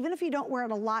okay. Even if you don't wear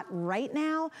it a lot right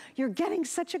now, you're getting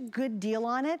such a good deal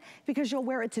on it because you'll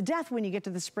wear it to death when you get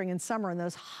to the spring and summer in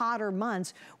those hotter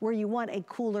months where you want a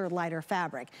cooler, lighter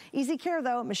fabric. Easy care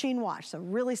though, machine wash, so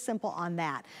really simple on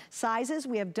that. Sizes,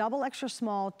 we have double extra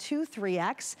small to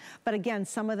 3X, but again,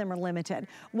 some of them are limited.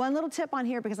 One little tip on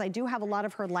here, because I do have a lot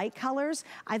of her light colors,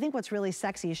 I think what's really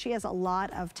sexy is she has a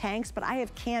lot of tanks, but I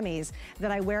have camis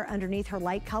that I wear underneath her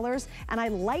light colors, and I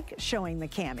like showing the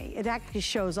cami. It actually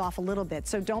shows off a little bit,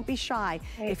 so don't be shy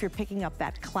if you're picking up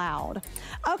that cloud.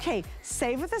 Okay,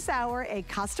 save with this hour, a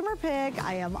customer pick.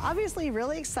 I am obviously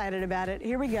really excited about it.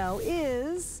 Here we go,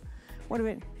 what do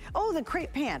we, oh, the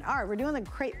crepe pant. All right, we're doing the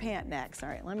crepe pant next. All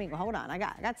right, let me, hold on. I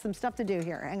got some stuff to do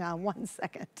here. Hang on one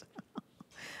second.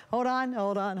 Hold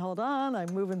on.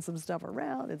 I'm moving some stuff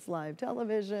around. It's live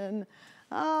television.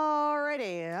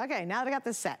 Alrighty, okay, now that I got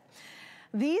this set.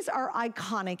 These are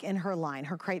iconic in her line,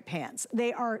 her crepe pants.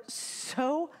 They are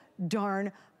so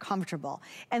darn comfortable.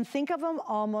 And think of them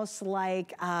almost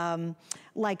like a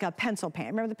pencil pant.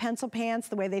 Remember the pencil pants,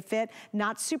 the way they fit?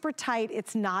 Not super tight.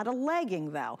 It's not a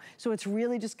legging though. So it's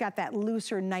really just got that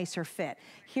looser, nicer fit.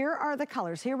 Here are the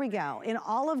colors. Here we go. In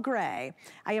olive gray,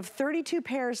 I have 32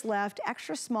 pairs left,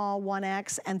 extra small,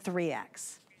 1X and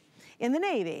 3X. In the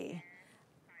navy,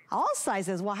 all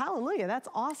sizes. Well, hallelujah, that's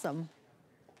awesome.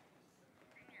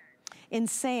 In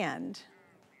sand,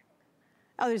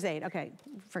 Oh, there's 8, okay,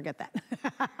 forget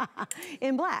that.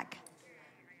 In black.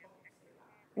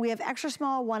 We have extra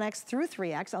small 1X through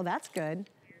 3X, oh, that's good.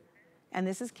 And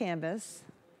this is canvas.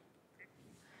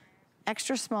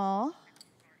 Extra small,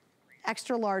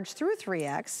 extra large through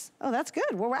 3X. Oh, that's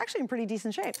good, well, we're actually in pretty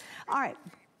decent shape. All right.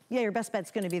 Yeah, your best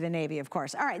bet's gonna be the navy, of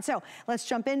course. All right, so let's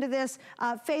jump into this.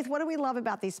 Faith, what do we love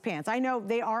about these pants? I know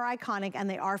they are iconic and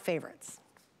they are favorites.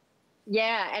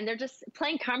 Yeah, and they're just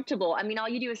plain comfortable. I mean, all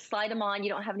you do is slide them on. You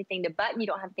don't have anything to button. You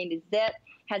don't have anything to zip.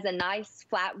 Has a nice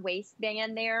flat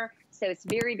waistband there. So it's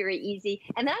very, very easy.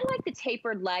 And then I like the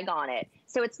tapered leg on it.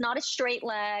 So it's not a straight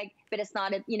leg, but it's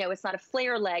not a, it's not a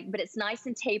flare leg, but it's nice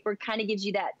and tapered, kind of gives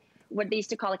you that, what they used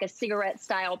to call like a cigarette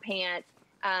style pant.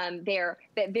 There,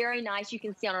 but very nice. You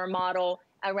can see on our model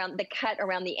around the cut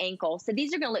around the ankle. So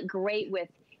these are going to look great with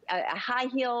a high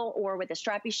heel or with a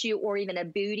strappy shoe or even a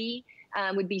booty.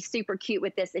 Would be super cute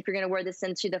with this if you're going to wear this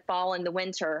into the fall and the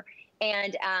winter.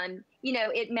 And,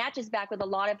 it matches back with a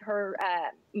lot of her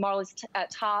Marla's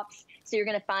tops. So you're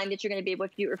going to find that you're going to be able,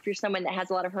 if you're someone that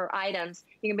has a lot of her items,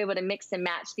 you're going to be able to mix and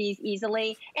match these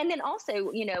easily. And then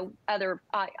also, other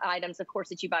items, of course,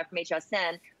 that you buy from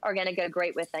HSN are going to go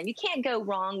great with them. You can't go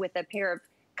wrong with a pair of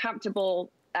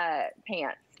comfortable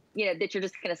pants, that you're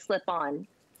just going to slip on.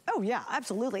 Oh yeah,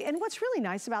 absolutely. And what's really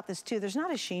nice about this too, there's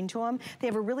not a sheen to them. They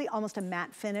have a really almost a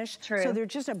matte finish. True. So they're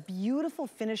just a beautiful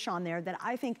finish on there that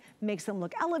I think makes them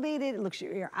look elevated. It looks,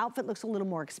 your outfit looks a little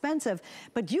more expensive,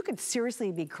 but you could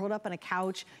seriously be curled up on a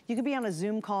couch. You could be on a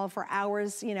Zoom call for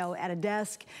hours, at a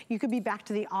desk. You could be back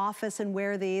to the office and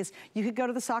wear these. You could go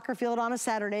to the soccer field on a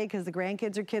Saturday because the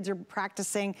grandkids or kids are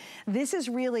practicing. This is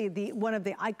really one of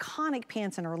the iconic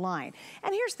pants in our line.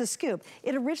 And here's the scoop.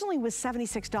 It originally was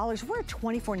 $76. We're at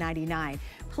 $24.99.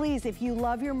 Please, if you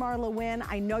love your Marla Wynn,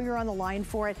 I know you're on the line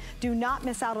for it. Do not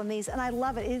miss out on these, and I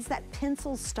love it. It is that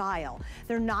pencil style.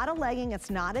 They're not a legging,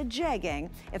 it's not a jegging,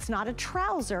 it's not a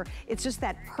trouser, it's just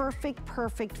that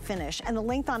perfect finish. And the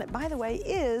length on it, by the way,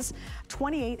 is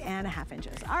 28.5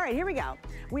 inches. All right, here we go.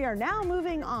 We are now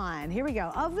moving on. Here we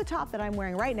go. Of the top that I'm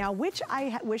wearing right now, which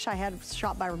I wish I had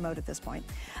shot by remote at this point,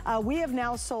 we have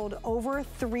now sold over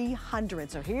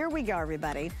 300. So here we go,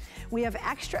 everybody. We have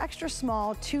extra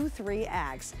small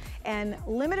 2-3X and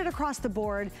limited across the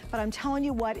board, but I'm telling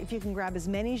you what, if you can grab as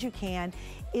many as you can,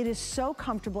 it is so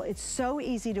comfortable. It's so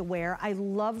easy to wear. I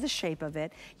love the shape of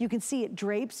it. You can see it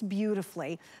drapes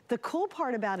beautifully. The cool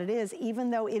part about it is, even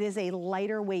though it is a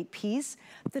lighter weight piece,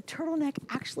 the turtleneck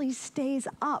actually stays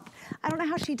up. I don't know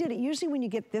how she did it. Usually when you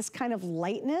get this kind of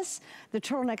lightness, the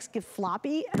turtlenecks get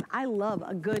floppy, and I love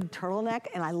a good turtleneck,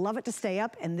 and I love it to stay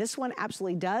up, and this one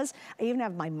absolutely does. I even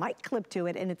have my mic clipped to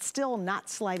it, and it's still not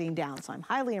sliding down, so I'm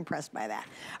highly impressed by that.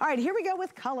 All right, here we go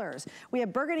with colors. We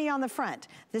have burgundy on the front.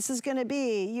 This is gonna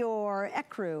be your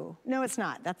ecru. No, it's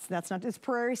not. That's not, it's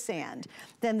prairie sand.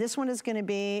 Then this one is gonna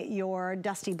be your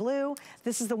dusty blue.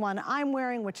 This is the one I'm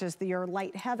wearing, which is your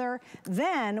light heather.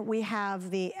 Then we have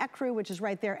the ecru, which is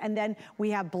right there, and then we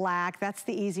have black. That's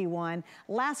the easy one.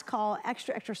 Last call,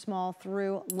 extra small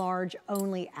through large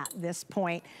only at this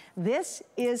point. This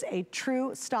is a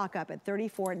true stock up at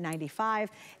 $34.95.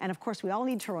 And of course, we all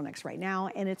need turtlenecks right now,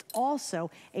 and it's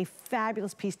also a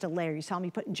fabulous piece to layer. You saw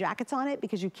me putting jackets on it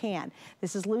because you can.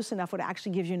 This is loose enough, it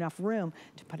actually gives you enough room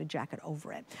to put a jacket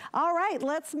over it. All right,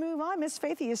 let's move on. Miss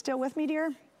Faith, are you still with me,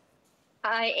 dear?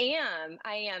 I am.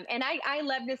 And I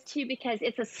love this too because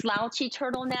it's a slouchy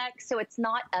turtleneck, so it's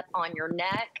not up on your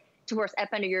neck to where it's up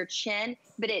under your chin,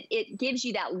 but it gives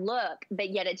you that look, but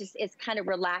yet it's kind of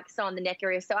relaxed on the neck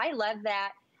area. So I love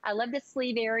that. I love the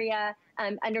sleeve area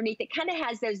underneath. It kind of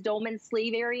has those dolman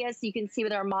sleeve areas. So you can see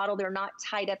with our model, they're not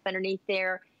tied up underneath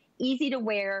there. Easy to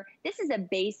wear. This is a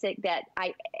basic that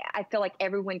I feel like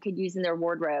everyone could use in their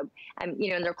wardrobe,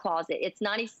 in their closet. It's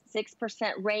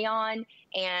 96% rayon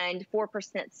and 4%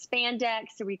 spandex.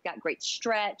 So we've got great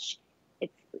stretch.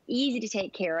 It's easy to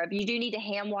take care of. You do need to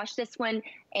hand wash this one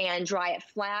and dry it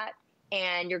flat,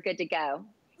 and you're good to go.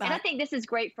 And I think this is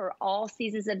great for all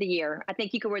seasons of the year. I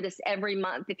think you could wear this every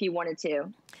month if you wanted to.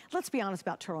 Let's be honest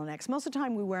about turtlenecks. Most of the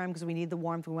time we wear them because we need the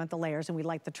warmth, we want the layers, and we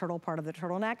like the turtle part of the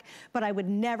turtleneck. But I would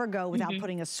never go without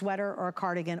putting a sweater or a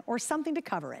cardigan or something to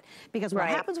cover it. Because what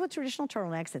happens with traditional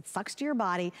turtlenecks, it sucks to your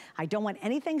body. I don't want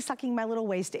anything sucking my little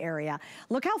waist area.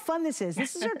 Look how fun this is.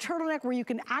 This is our turtleneck where you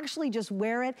can actually just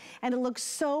wear it, and it looks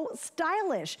so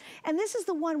stylish. And this is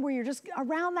the one where you're just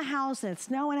around the house and it's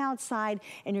snowing outside,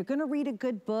 and you're gonna read a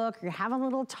good book. book, you're having a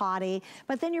little toddy,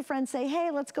 but then your friends say,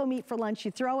 hey, let's go meet for lunch.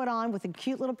 You throw it on with a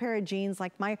cute little pair of jeans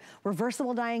like my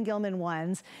reversible Diane Gilman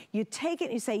ones. You take it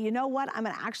and you say, you know what? I'm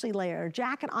gonna actually layer a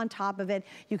jacket on top of it.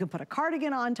 You can put a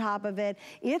cardigan on top of it.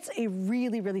 It's a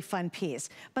really, really fun piece.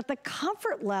 But the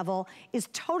comfort level is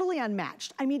totally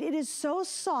unmatched. I mean, it is so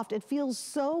soft. It feels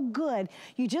so good.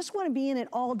 You just wanna be in it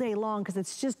all day long because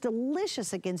it's just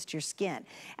delicious against your skin.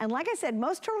 And like I said,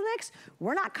 most turtlenecks,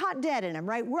 we're not caught dead in them,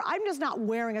 right? I'm just not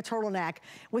wearing a turtleneck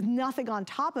with nothing on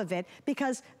top of it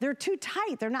because they're too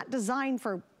tight. They're not designed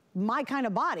for my kind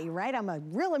of body, right? I'm a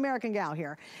real American gal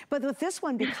here. But with this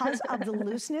one, because of the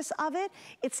looseness of it,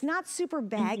 it's not super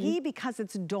baggy because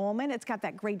it's dolman. It's got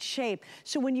that great shape.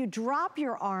 So when you drop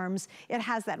your arms, it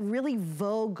has that really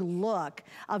Vogue look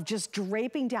of just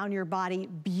draping down your body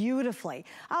beautifully.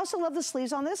 I also love the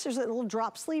sleeves on this. There's a little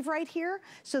drop sleeve right here.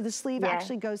 So the sleeve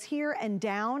actually goes here and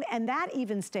down, and that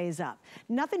even stays up.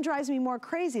 Nothing drives me more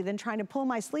crazy than trying to pull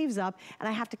my sleeves up and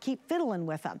I have to keep fiddling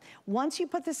with them. Once you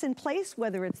put this in place,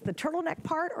 whether it's the turtleneck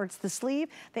part or it's the sleeve,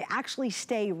 they actually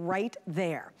stay right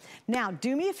there. Now,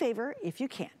 do me a favor if you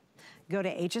can. Go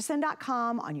to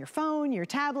hsn.com on your phone, your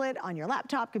tablet, on your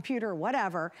laptop, computer,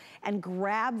 whatever, and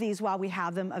grab these while we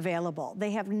have them available.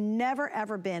 They have never,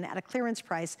 ever been at a clearance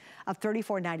price of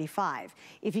 $34.95.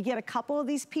 If you get a couple of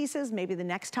these pieces, maybe the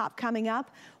next top coming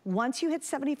up, once you hit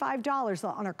 $75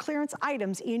 on our clearance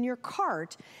items in your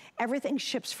cart, everything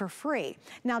ships for free.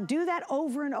 Now do that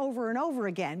over and over and over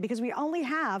again because we only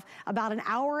have about an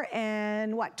hour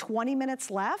and 20 minutes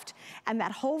left, and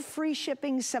that whole free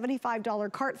shipping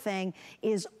 $75 cart thing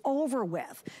is over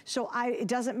with. So it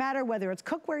doesn't matter whether it's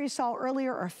cookware you saw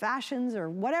earlier or fashions or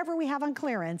whatever we have on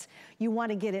clearance, you want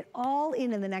to get it all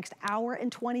in the next hour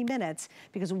and 20 minutes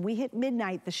because when we hit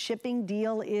midnight, the shipping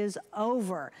deal is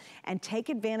over. And take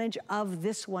advantage of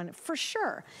this one for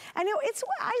sure. I know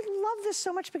I love this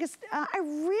so much because I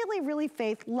really, really,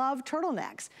 Faith, love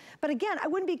turtlenecks. But again, I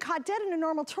wouldn't be caught dead in a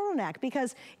normal turtleneck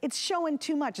because it's showing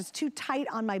too much. It's too tight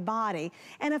on my body.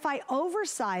 And if I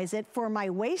oversize it for my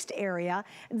waist area,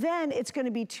 then it's going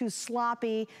to be too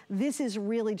sloppy. This is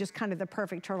really just kind of the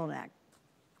perfect turtleneck.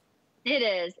 It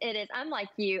is. It is. I'm like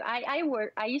you.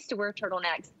 I used to wear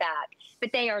turtlenecks back,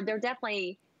 but they're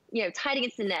definitely, you know, tight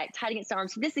against the neck, tight against the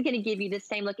arms. So this is going to give you the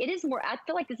same look. It is more, I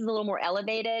feel like this is a little more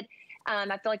elevated. I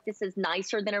feel like this is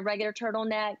nicer than a regular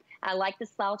turtleneck. I like the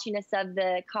slouchiness of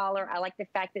the collar. I like the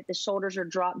fact that the shoulders are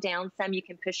dropped down some. You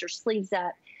can push your sleeves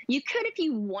up. You could, if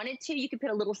you wanted to, you could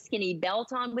put a little skinny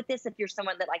belt on with this if you're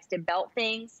someone that likes to belt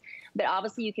things. But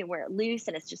obviously you can wear it loose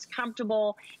and it's just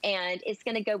comfortable. And it's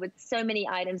going to go with so many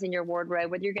items in your wardrobe,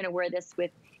 whether you're going to wear this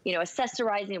with, you know,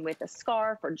 accessorizing with a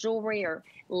scarf or jewelry or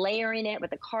layering it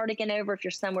with a cardigan over if you're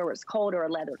somewhere where it's cold, or a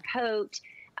leather coat.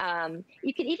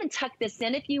 You can even tuck this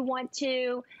in if you want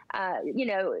to. You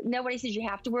know, nobody says you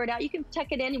have to wear it out. You can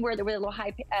tuck it in and wear it with a little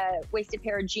high-waisted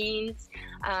pair of jeans.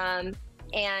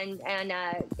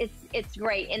 It's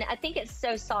great. And I think it's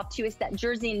so soft too. It's that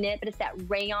jersey knit, but it's that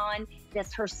rayon.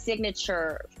 That's her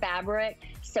signature fabric.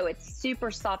 So it's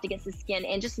super soft against the skin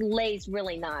and just lays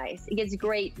really nice. It gives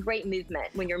great movement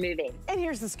when you're moving. And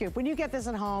here's the scoop. When you get this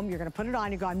at home, you're gonna put it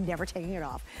on, you go, I'm never taking it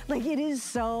off. Like, it is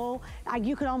so,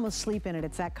 you could almost sleep in it.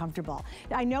 It's that comfortable.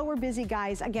 I know we're busy,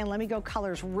 guys. Again, let me go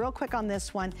colors real quick on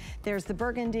this one. There's the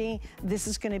burgundy. This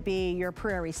is gonna be your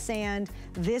prairie sand.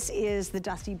 This is the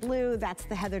dusty blue. That's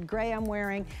the heathered gray I'm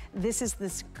wearing. This is the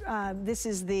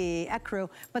ecru,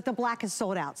 but the black is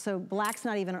sold out. So black's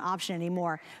not even an option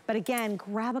anymore. But again,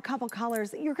 grab a couple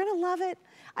colors. You're gonna love it.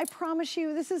 I promise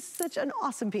you, this is such an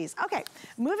awesome piece. Okay,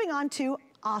 moving on to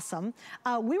awesome.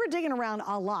 We were digging around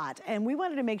a lot and we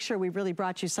wanted to make sure we really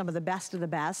brought you some of the best of the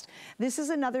best. This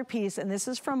is another piece, and this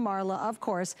is from Marla, of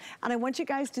course. And I want you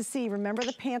guys to see, remember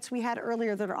the pants we had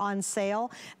earlier that are on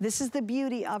sale? This is the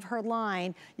beauty of her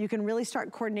line. You can really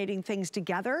start coordinating things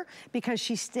together because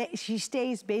she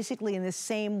stays basically in this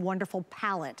same wonderful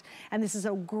palette. And this is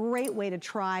a great way to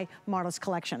try Marla's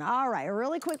collection. All right,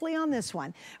 really quickly on this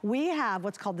one. We have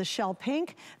what's called the shell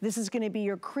pink. This is gonna be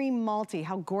your cream multi.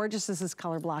 How gorgeous is this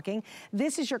color blocking?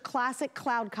 This is your classic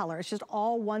cloud color. It's just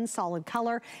all one solid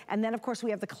color. And then of course we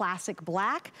have the classic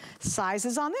black.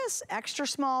 Sizes on this, extra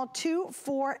small to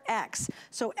 4X.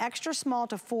 So extra small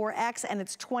to 4X, and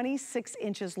it's 26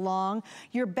 inches long.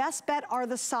 Your best bet are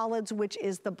the solids, which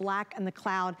is the black and the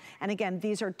cloud. And again,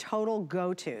 these are total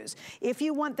go-tos. If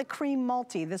you want the cream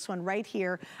multi, this one right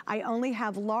here, I only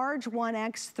have large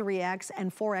 1X, 3X,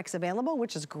 and 4X available,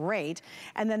 which is great.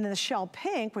 And then the shell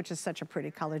pink, which is such a pretty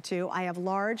color too, I have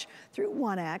large through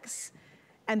 1X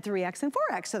and 3X and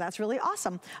 4X, so that's really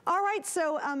awesome. All right,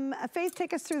 so Faith,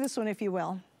 take us through this one if you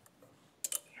will.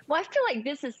 Well, I feel like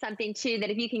this is something too that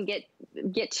if you can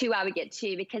get two, I would get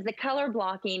two, because the color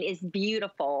blocking is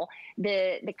beautiful.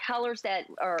 The colors that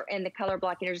are in the color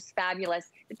blocking are just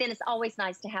fabulous. But then it's always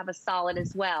nice to have a solid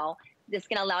as well. That's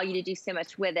going to allow you to do so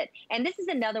much with it. And this is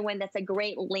another one that's a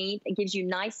great length. It gives you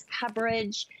nice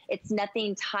coverage. It's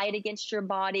nothing tight against your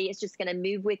body. It's just going to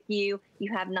move with you.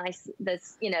 You have nice,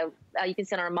 you can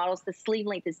see on our models, the sleeve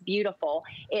length is beautiful.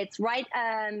 It's right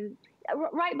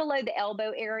below the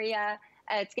elbow area.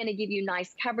 It's going to give you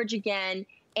nice coverage again.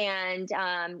 And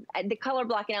the color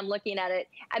blocking, I'm looking at it.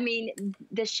 I mean,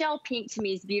 the shell pink to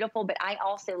me is beautiful, but I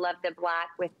also love the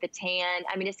black with the tan.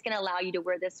 I mean, it's going to allow you to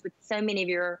wear this with so many of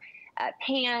your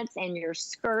pants and your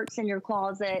skirts in your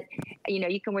closet. You know,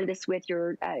 you can wear this with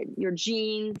your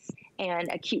jeans and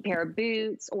a cute pair of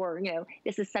boots, or, you know,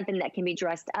 this is something that can be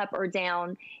dressed up or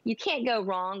down. You can't go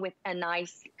wrong with a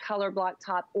nice color block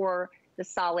top or the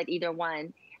solid, either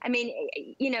one. I mean,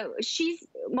 you know,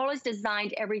 Marla's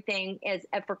designed everything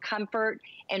for comfort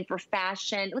and for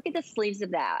fashion. Look at the sleeves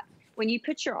of that. When you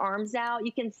put your arms out,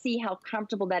 you can see how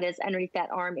comfortable that is underneath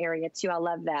that arm area too. I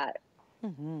love that.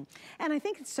 Mm-hmm. And I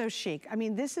think it's so chic. I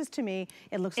mean, this is, to me,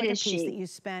 it looks like a piece that you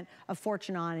spent a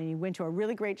fortune on, and you went to a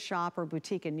really great shop or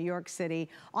boutique in New York City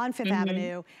on Fifth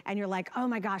Avenue, and you're like, oh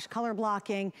my gosh, color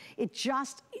blocking. It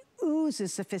just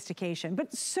oozes sophistication,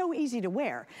 but so easy to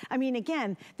wear. I mean,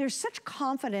 again, there's such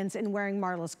confidence in wearing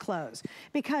Marla's clothes,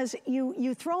 because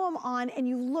you throw them on and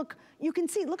you can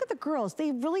see, look at the girls.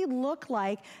 They really look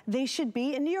like they should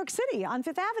be in New York City on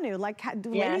Fifth Avenue, like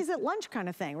ladies at lunch kind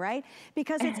of thing, right?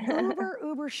 Because it's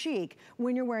uber chic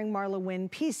when you're wearing Marla Wynn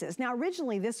pieces. Now,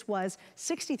 originally this was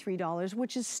 $63,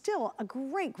 which is still a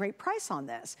great price on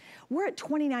this. We're at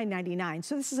 $29.99,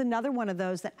 so this is another one of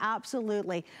those that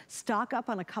absolutely stock up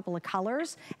on a couple of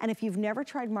colors. And if you've never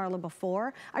tried Marla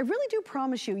before, I really do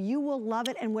promise you, you will love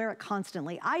it and wear it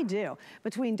constantly. I do.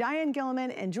 Between Diane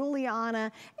Gilman and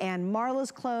Juliana and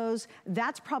Marla's clothes,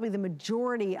 that's probably the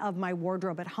majority of my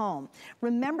wardrobe at home.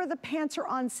 Remember, the pants are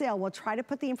on sale. We'll try to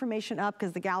put the information up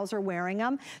because the gals are wearing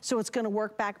them. So it's going to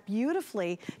work back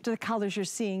beautifully to the colors you're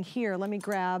seeing here. Let me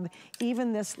grab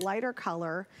even this lighter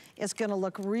color. It's going to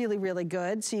look really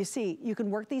good. So you see, you can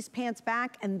work these pants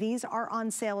back, and these are on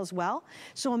sale as well.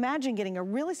 So imagine getting a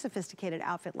really sophisticated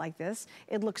outfit like this.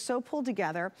 It looks so pulled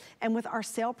together, and with our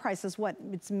sale prices,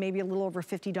 it's maybe a little over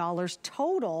 $50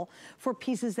 total for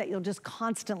pieces that you'll just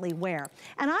constantly wear.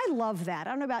 And I love that. I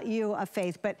don't know about you,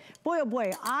 Faith, but boy, oh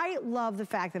boy, I love the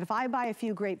fact that if I buy a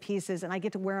few great pieces and I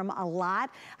get to wear them a lot,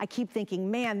 I keep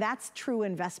thinking, man, that's true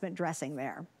investment dressing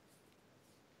there.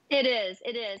 It is.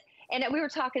 And we were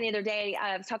talking the other day,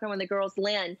 I was talking to one of the girls,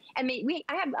 Lynn. I mean,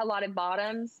 I have a lot of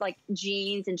bottoms, like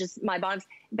jeans and just my bottoms,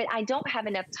 but I don't have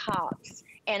enough tops.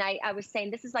 And I was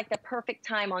saying this is like the perfect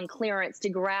time on clearance to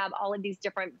grab all of these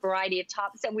different variety of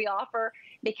tops that we offer,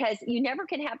 because you never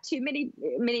can have too many,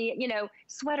 you know,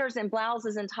 sweaters and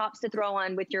blouses and tops to throw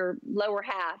on with your lower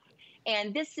half.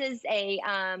 And this is a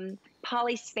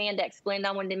poly spandex blend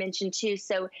I wanted to mention too.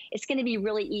 So it's going to be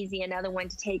really easy, another one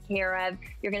to take care of.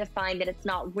 You're going to find that it's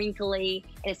not wrinkly,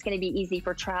 and it's going to be easy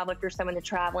for travel if you're someone that's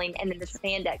traveling. And then the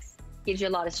spandex gives you a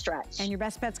lot of stretch. And your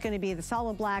best bet's going to be the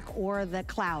solid black or the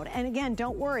cloud. And again,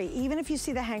 don't worry, even if you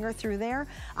see the hanger through there,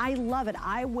 I love it.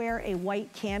 I wear a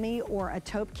white cami or a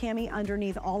taupe cami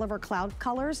underneath all of our cloud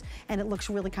colors, and it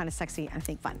looks really kind of sexy and I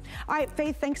think fun. All right,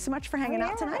 Faith, thanks so much for hanging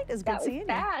out tonight. It's good seeing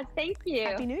you. Thank you.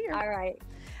 Happy New Year. All right.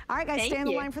 All right, guys, stay on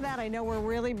the line for that. I know we're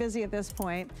really busy at this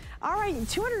point. All right,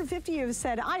 250 of you have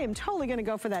said, I am totally going to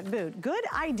go for that boot. Good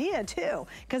idea, too,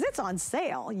 because it's on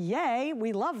sale. Yay,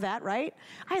 we love that, right?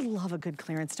 I love a good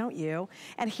clearance, don't you?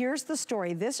 And here's the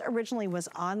story. This originally was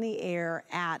on the air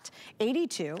at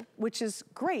 $82, which is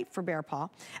great for Bear Paw.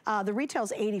 The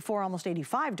retail's $84, almost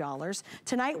 $85.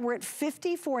 Tonight, we're at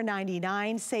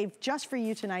 $54.99, saved just for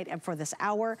you tonight and for this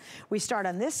hour. We start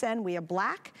on this end. We have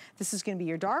black. This is going to be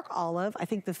your dark olive. I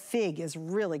think the fig is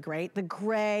really great. The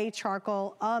gray,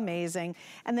 charcoal, amazing.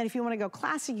 And then if you want to go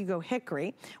classic, you go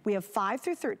hickory. We have 5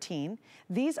 through 13.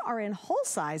 These are in whole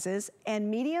sizes and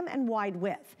medium and wide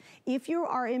width. If you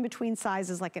are in between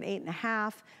sizes like an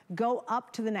 8.5, go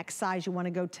up to the next size. You want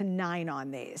to go to 9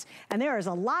 on these. And there is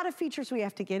a lot of features we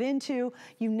have to get into.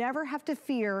 You never have to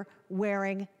fear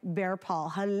wearing Bear Paw.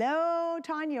 Hello,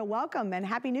 Tanya, welcome and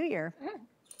Happy New Year.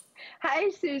 Hi,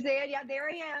 Suzanne. Yeah, there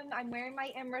I am. I'm wearing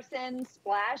my Emerson,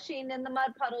 splashing in the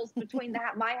mud puddles between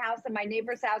my house and my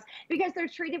neighbor's house because they're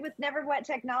treated with Never Wet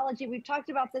technology. We've talked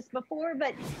about this before,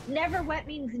 but Never Wet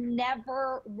means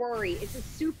never worry. It's a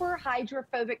super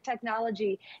hydrophobic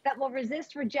technology that will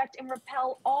resist, reject, and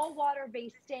repel all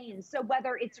water-based stains. So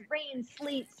whether it's rain,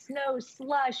 sleet, snow,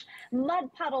 slush,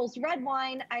 mud puddles, red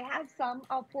wine, I have some.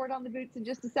 I'll pour it on the boots in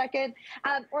just a second.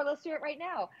 Or let's do it right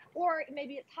now. Or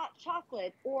maybe it's hot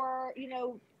chocolate or, you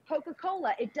know,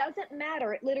 Coca-Cola. It doesn't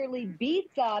matter. It literally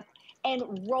beats up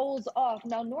and rolls off.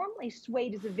 Now, normally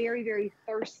suede is a very, very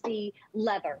thirsty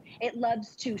leather. It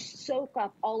loves to soak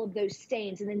up all of those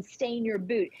stains and then stain your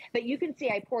boot. But you can see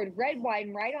I poured red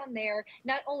wine right on there.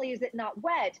 Not only is it not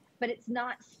wet, but it's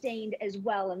not stained as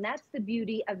well. And that's the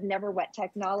beauty of Never Wet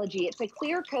technology. It's a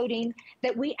clear coating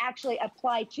that we actually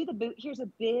apply to the boot. Here's a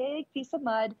big piece of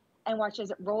mud. And watch as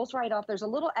it rolls right off. There's a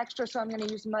little extra, so I'm going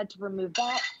to use mud to remove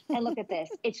that. And look at this.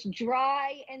 It's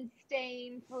dry and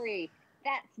stain free.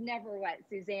 That's Never Wet,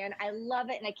 Suzanne. I love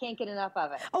it, and I can't get enough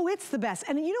of it. Oh, it's the best.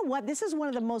 And you know what? This is one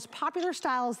of the most popular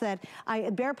styles that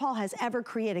Bear Paw has ever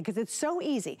created because it's so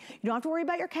easy. You don't have to worry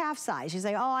about your calf size. You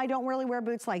say, oh, I don't really wear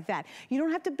boots like that. You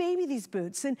don't have to baby these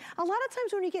boots. And a lot of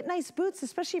times when you get nice boots,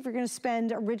 especially if you're going to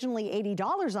spend originally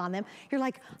 $80 on them, you're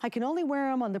like, I can only wear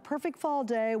them on the perfect fall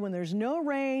day when there's no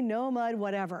rain, no mud,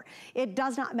 whatever. It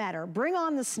does not matter. Bring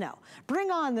on the snow. Bring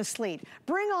on the sleet.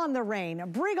 Bring on the rain.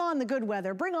 Bring on the good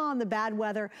weather. Bring on the bad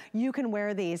weather. You can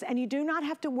wear these and you do not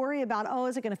have to worry about, oh,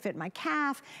 is it going to fit my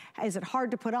calf? Is it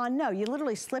hard to put on? No, you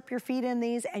literally slip your feet in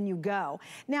these and you go.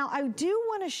 Now, I do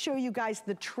want to show you guys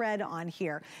the tread on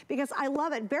here because I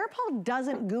love it. Bear Paw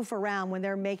doesn't goof around when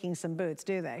they're making some boots,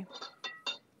 do they?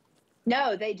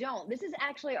 No, they don't. This is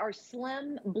actually our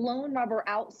slim blown rubber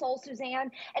outsole,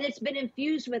 Suzanne, and it's been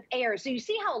infused with air. So you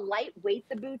see how lightweight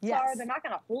the boots are? They're not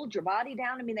going to hold your body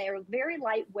down. I mean, they are very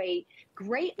lightweight,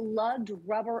 great lugged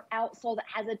rubber outsole that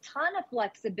has a ton of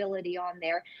flexibility on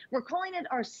there. We're calling it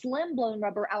our slim blown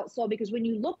rubber outsole because when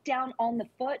you look down on the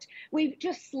foot, we've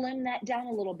just slimmed that down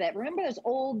a little bit. Remember those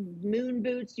old moon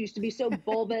boots used to be so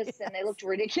bulbous and they looked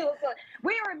ridiculous?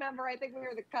 We remember, I think we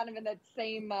were kind of in that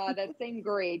same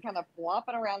grade, kind of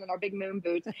flopping around in our big moon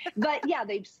boots. But yeah,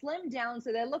 they've slimmed down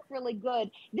so they look really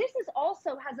good. This is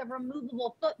also has a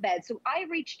removable footbed. So I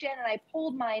reached in and I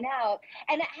pulled mine out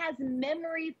and it has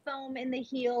memory foam in the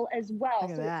heel as well.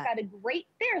 So it's got a great,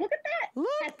 look at that.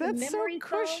 Look, that's so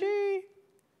cushy.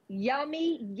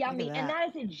 Yummy, yummy. And that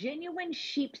is a genuine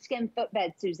sheepskin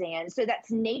footbed, Suzanne. So that's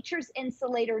nature's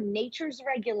insulator, nature's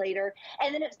regulator,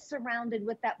 and then it's surrounded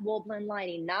with that wool blend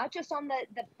lining, not just on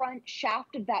the front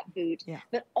shaft of that boot,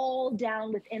 but all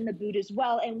down within the boot as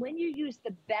well. And when you use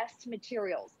the best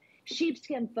materials,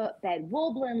 sheepskin footbed,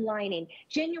 wool blend lining,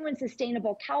 genuine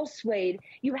sustainable cow suede,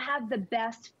 you have the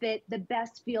best fit, the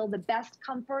best feel, the best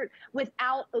comfort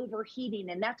without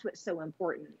overheating. And that's what's so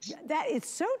important. That is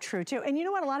so true too. And you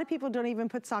know what? A lot of people don't even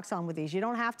put socks on with these. You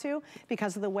don't have to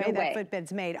because of the way that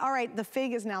footbed's made. All right, the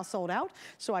fig is now sold out,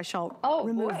 so I shall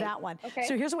remove that one. Okay.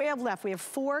 So here's what we have left. We have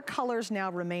 4 colors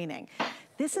now remaining.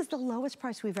 This is the lowest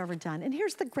price we've ever done. And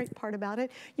here's the great part about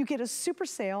it. You get a super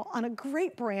sale on a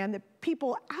great brand that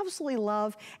people absolutely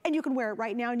love, and you can wear it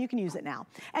right now and you can use it now.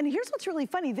 And here's what's really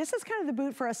funny. This is kind of the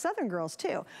boot for us Southern girls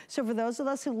too. So for those of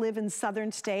us who live in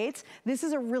Southern states, this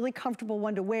is a really comfortable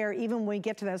one to wear even when we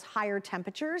get to those higher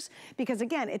temperatures, because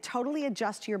again, it totally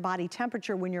adjusts to your body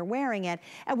temperature when you're wearing it.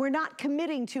 And we're not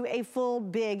committing to a full,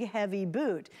 big, heavy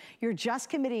boot. You're just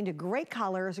committing to great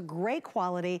colors, great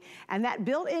quality, and that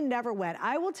built-in Never Wet.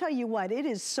 I will tell you what, it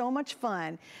is so much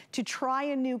fun to try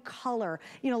a new color.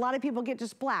 You know, a lot of people get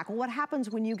just black. Well, what happens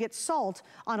when you get salt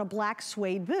on a black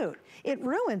suede boot? It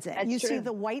ruins it. You see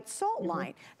the white salt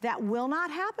line. That will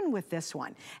not happen with this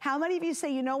one. How many of you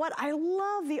say, you know what, I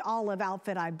love the olive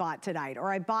outfit I bought tonight,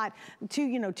 or I bought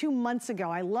 2 months ago.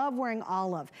 I love wearing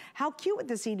olive. How cute would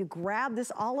this be to grab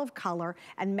this olive color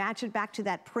and match it back to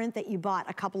that print that you bought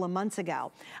a couple of months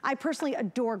ago? I personally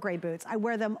adore gray boots. I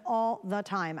wear them all the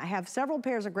time. I have several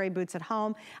pairs of gray boots at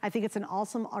home. I think it's an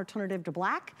awesome alternative to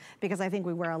black because I think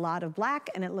we wear a lot of black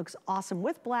and it looks awesome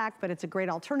with black, but it's a great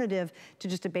alternative to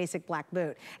just a basic black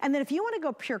boot. And then if you want to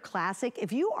go pure classic,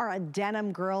 if you are a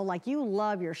denim girl, like you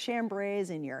love your chambrays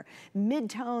and your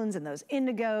mid-tones and those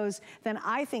indigos, then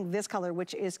I think this color,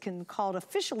 which is called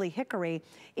officially hickory,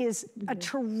 is a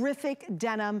terrific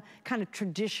denim kind of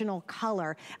traditional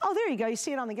color. Oh, there you go. You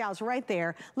see it on the gals right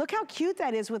there. Look how cute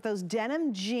that is with those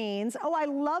denim jeans. Oh, I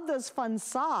love those fun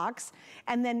socks.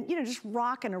 And then, you know, just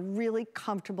rocking a really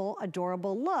comfortable,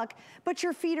 adorable look. But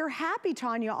your feet are happy,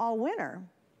 Tanya, all winter.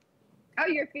 Oh,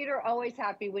 your feet are always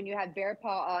happy when you have Bear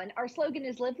Paw on. Our slogan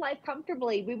is live life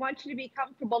comfortably. We want you to be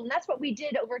comfortable. And that's what we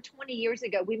did over 20 years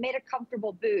ago. We made a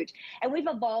comfortable boot and we've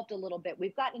evolved a little bit.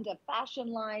 We've gotten into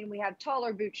fashion line. We have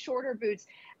taller boots, shorter boots.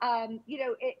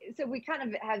 So we kind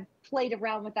of have played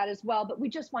around with that as well, but we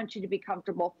just want you to be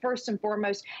comfortable first and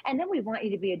foremost. And then we want you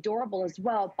to be adorable as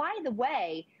well. By the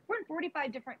way, we're in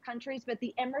 45 different countries, but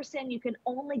the Emerson, you can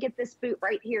only get this boot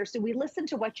right here. So we listened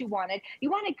to what you wanted.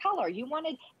 You wanted color. You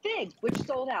wanted fig, which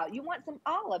sold out. You want some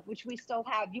olive, which we still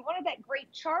have. You wanted that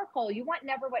great charcoal. You want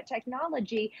never wet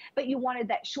technology, but you wanted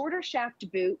that shorter shaft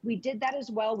boot. We did that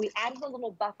as well. We added a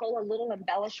little buckle, a little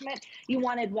embellishment. You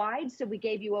wanted wide, so we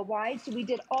gave you a wide. So we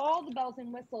did all the bells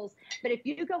and whistles. But if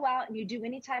you go out and you do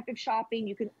any type of shopping,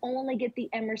 you can only get the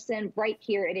Emerson right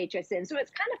here at HSN. So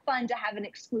it's kind of fun to have an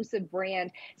exclusive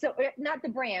brand. So not the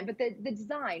brand, but the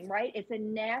design, right? It's a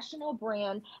national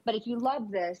brand. But if you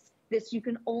love this you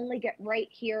can only get right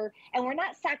here. And we're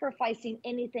not sacrificing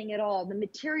anything at all. The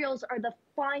materials are the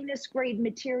finest grade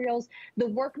materials. The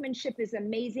workmanship is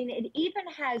amazing. It even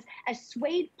has a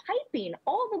suede piping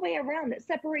all the way around that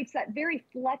separates that very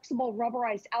flexible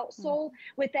rubberized outsole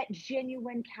with that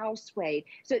genuine cow suede.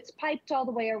 So it's piped all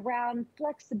the way around,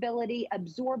 flexibility,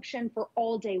 absorption for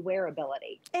all day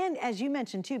wearability. And as you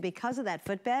mentioned too, because of that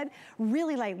footbed,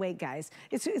 really lightweight, guys.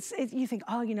 You think,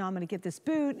 oh, you know, I'm gonna get this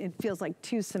boot. It feels like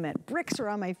 2 cement bricks are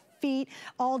on my feet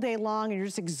all day long and you're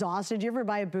just exhausted. You ever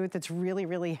buy a boot that's really,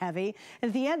 really heavy? And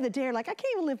at the end of the day, you're like, I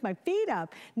can't even lift my feet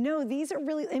up. No, these are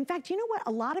really, in fact, you know what?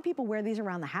 A lot of people wear these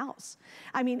around the house.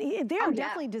 I mean, they are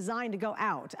definitely designed to go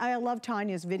out. I love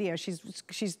Tanya's video.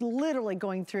 She's literally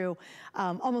going through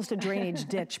almost a drainage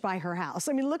ditch by her house.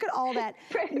 I mean, look at all that.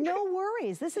 No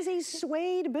worries. This is a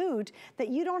suede boot that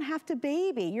you don't have to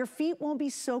baby. Your feet won't be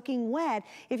soaking wet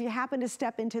if you happen to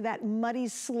step into that muddy,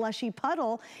 slushy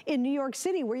puddle in New York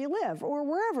City where you live, or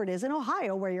wherever it is in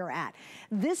Ohio where you're at.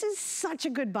 This is such a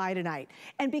good buy tonight.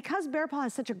 And because Bear Paw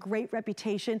has such a great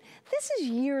reputation, this is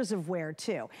years of wear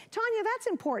too. Tanya, that's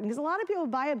important because a lot of people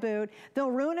buy a boot,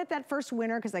 they'll ruin it that first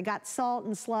winter because they got salt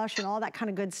and slush and all that kind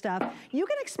of good stuff. You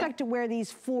can expect to wear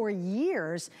these for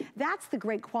years. That's the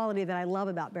great quality that I love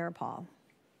about Bear Paw.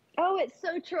 Oh, it's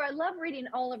so true. I love reading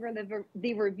all over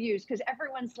the reviews because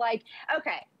everyone's like,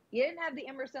 okay, you didn't have the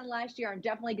Emerson last year. I'm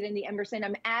definitely getting the Emerson.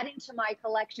 I'm adding to my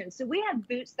collection. So we have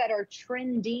boots that are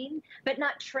trending, but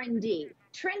not trendy.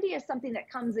 Trendy is something that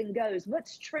comes and goes.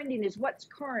 What's trending is what's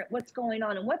current, what's going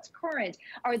on. And what's current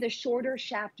are the shorter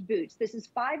shaft boots. This is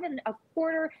 5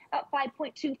 1/4, about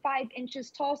 5.25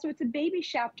 inches tall. So it's a baby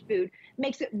shaft boot.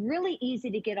 Makes it really easy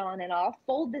to get on and off.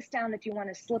 Fold this down if you want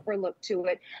a slipper look to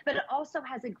it. But it also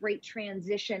has a great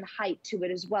transition height to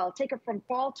it as well. Take it from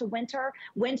fall to winter,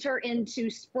 winter into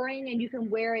spring, and you can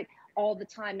wear it all the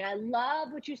time. And I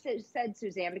love what you said,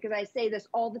 Suzanne, because I say this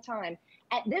all the time.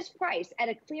 At this price, at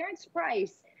a clearance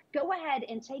price, go ahead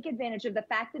and take advantage of the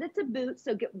fact that it's a boot,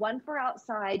 so get one for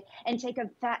outside, and take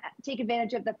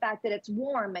advantage of the fact that it's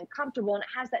warm and comfortable and it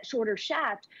has that shorter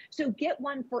shaft. So get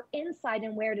one for inside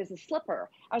and wear it as a slipper.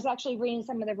 I was actually reading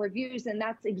some of the reviews, and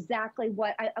that's exactly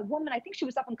what a woman, I think she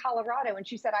was up in Colorado, and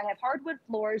she said, I have hardwood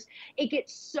floors. It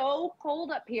gets so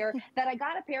cold up here that I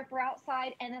got a pair for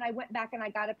outside, and then I went back and I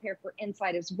got a pair for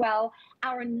inside as well.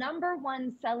 Our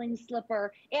 #1 selling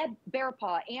slipper at Bear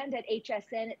Paw and at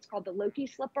HSN, it's called the Loki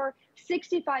slipper.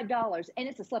 $65, and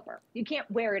it's a slipper. You can't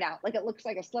wear it out like it looks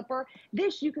like a slipper.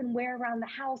 This you can wear around the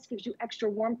house, gives you extra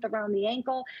warmth around the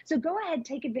ankle. So go ahead,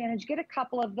 take advantage, get a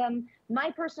couple of them.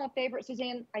 My personal favorite,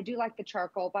 Suzanne, I do like the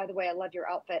charcoal. By the way, I love your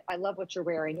outfit. I love what you're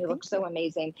wearing. You look so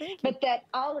amazing. But that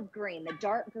olive green, the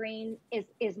dark green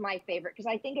is my favorite because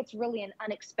I think it's really an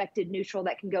unexpected neutral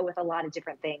that can go with a lot of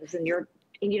different things. And you're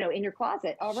in your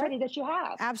closet already that you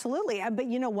have. Absolutely, but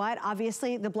you know what?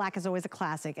 Obviously, the black is always a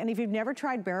classic. And if you've never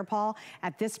tried Bear Paw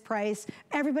at this price,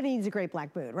 everybody needs a great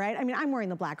black boot, right? I mean, I'm wearing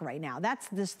the black right now. That's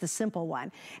just the simple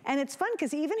one. And it's fun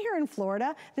because even here in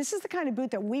Florida, this is the kind of boot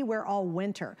that we wear all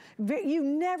winter. You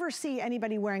never see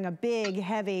anybody wearing a big,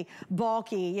 heavy,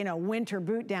 bulky, winter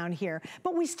boot down here.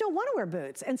 But we still want to wear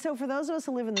boots. And so for those of us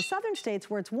who live in the southern states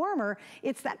where it's warmer,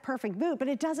 it's that perfect boot. But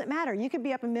it doesn't matter. You could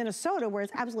be up in Minnesota where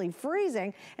it's absolutely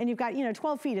freezing, and you've got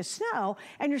 12 feet of snow,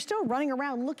 and you're still running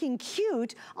around looking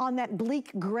cute on that bleak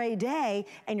gray day,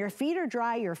 and your feet are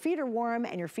dry, your feet are warm,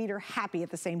 and your feet are happy at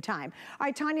the same time. All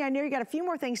right, Tanya, I know you got a few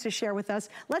more things to share with us.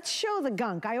 Let's show the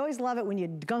gunk. I always love it when you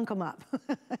gunk them up.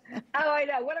 Oh, I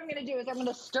know. What I'm going to do is I'm going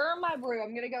to stir my brew. I'm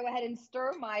going to go ahead and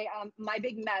stir my my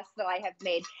big mess that I have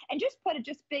made, and just put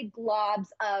just big globs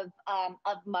of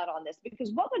mud on this,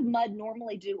 because what would mud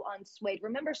normally do on suede?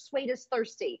 Remember, suede is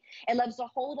thirsty. It loves to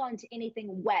hold on to anything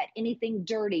wet, anything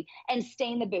dirty, and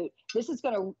stain the boot. This is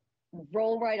going to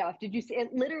roll right off. Did you see?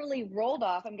 It literally rolled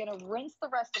off. I'm going to rinse the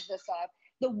rest of this off.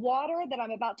 The water that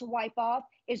I'm about to wipe off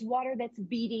is water that's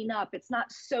beading up. It's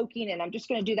not soaking in. I'm just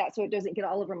going to do that so it doesn't get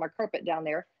all over my carpet down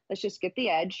there. Let's just get the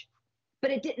edge. But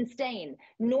it didn't stain.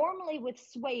 Normally with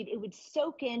suede, it would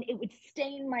soak in, it would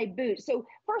stain my boot. So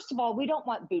first of all, we don't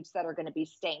want boots that are going to be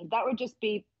stained. That would just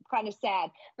be kind of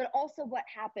sad. But also what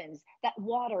happens, that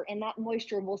water and that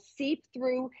moisture will seep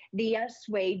through the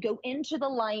suede, go into the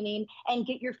lining, and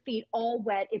get your feet all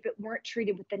wet if it weren't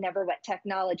treated with the Never Wet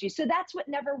technology. So that's what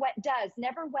Never Wet does.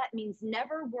 Never Wet means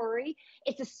never worry.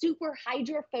 It's a super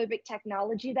hydrophobic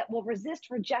technology that will resist,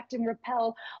 reject, and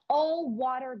repel all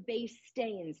water-based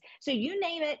stains. So you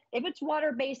name it, if it's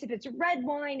water-based, if it's red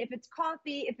wine, if it's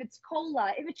coffee, if it's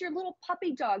cola, if it's your little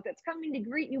puppy dog that's coming to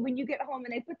greet you when you get home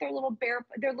and they put their little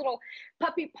little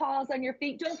puppy paws on your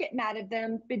feet, don't get mad at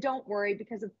them, but don't worry,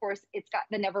 because of course it's got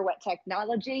the Never Wet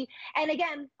technology. And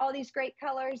again, all these great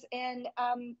colors, and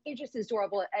they're just as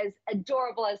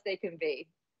adorable as they can be.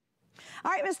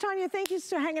 All right, Miss Tanya, thank you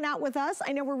for hanging out with us.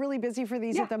 I know we're really busy for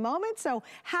these at the moment, so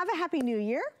have a happy new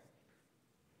year.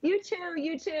 You too,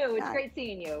 you too. It's great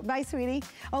seeing you. Bye, sweetie.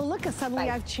 Oh, look, suddenly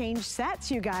I've changed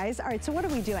sets, you guys. All right, so what are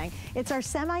we doing? It's our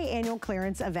semi-annual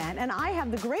clearance event, and I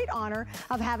have the great honor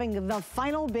of having the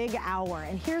final big hour.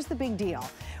 And here's the big deal.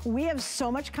 We have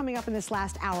so much coming up in this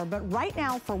last hour, but right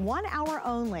now, for 1 hour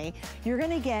only, you're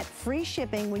gonna get free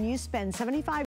shipping when you spend $75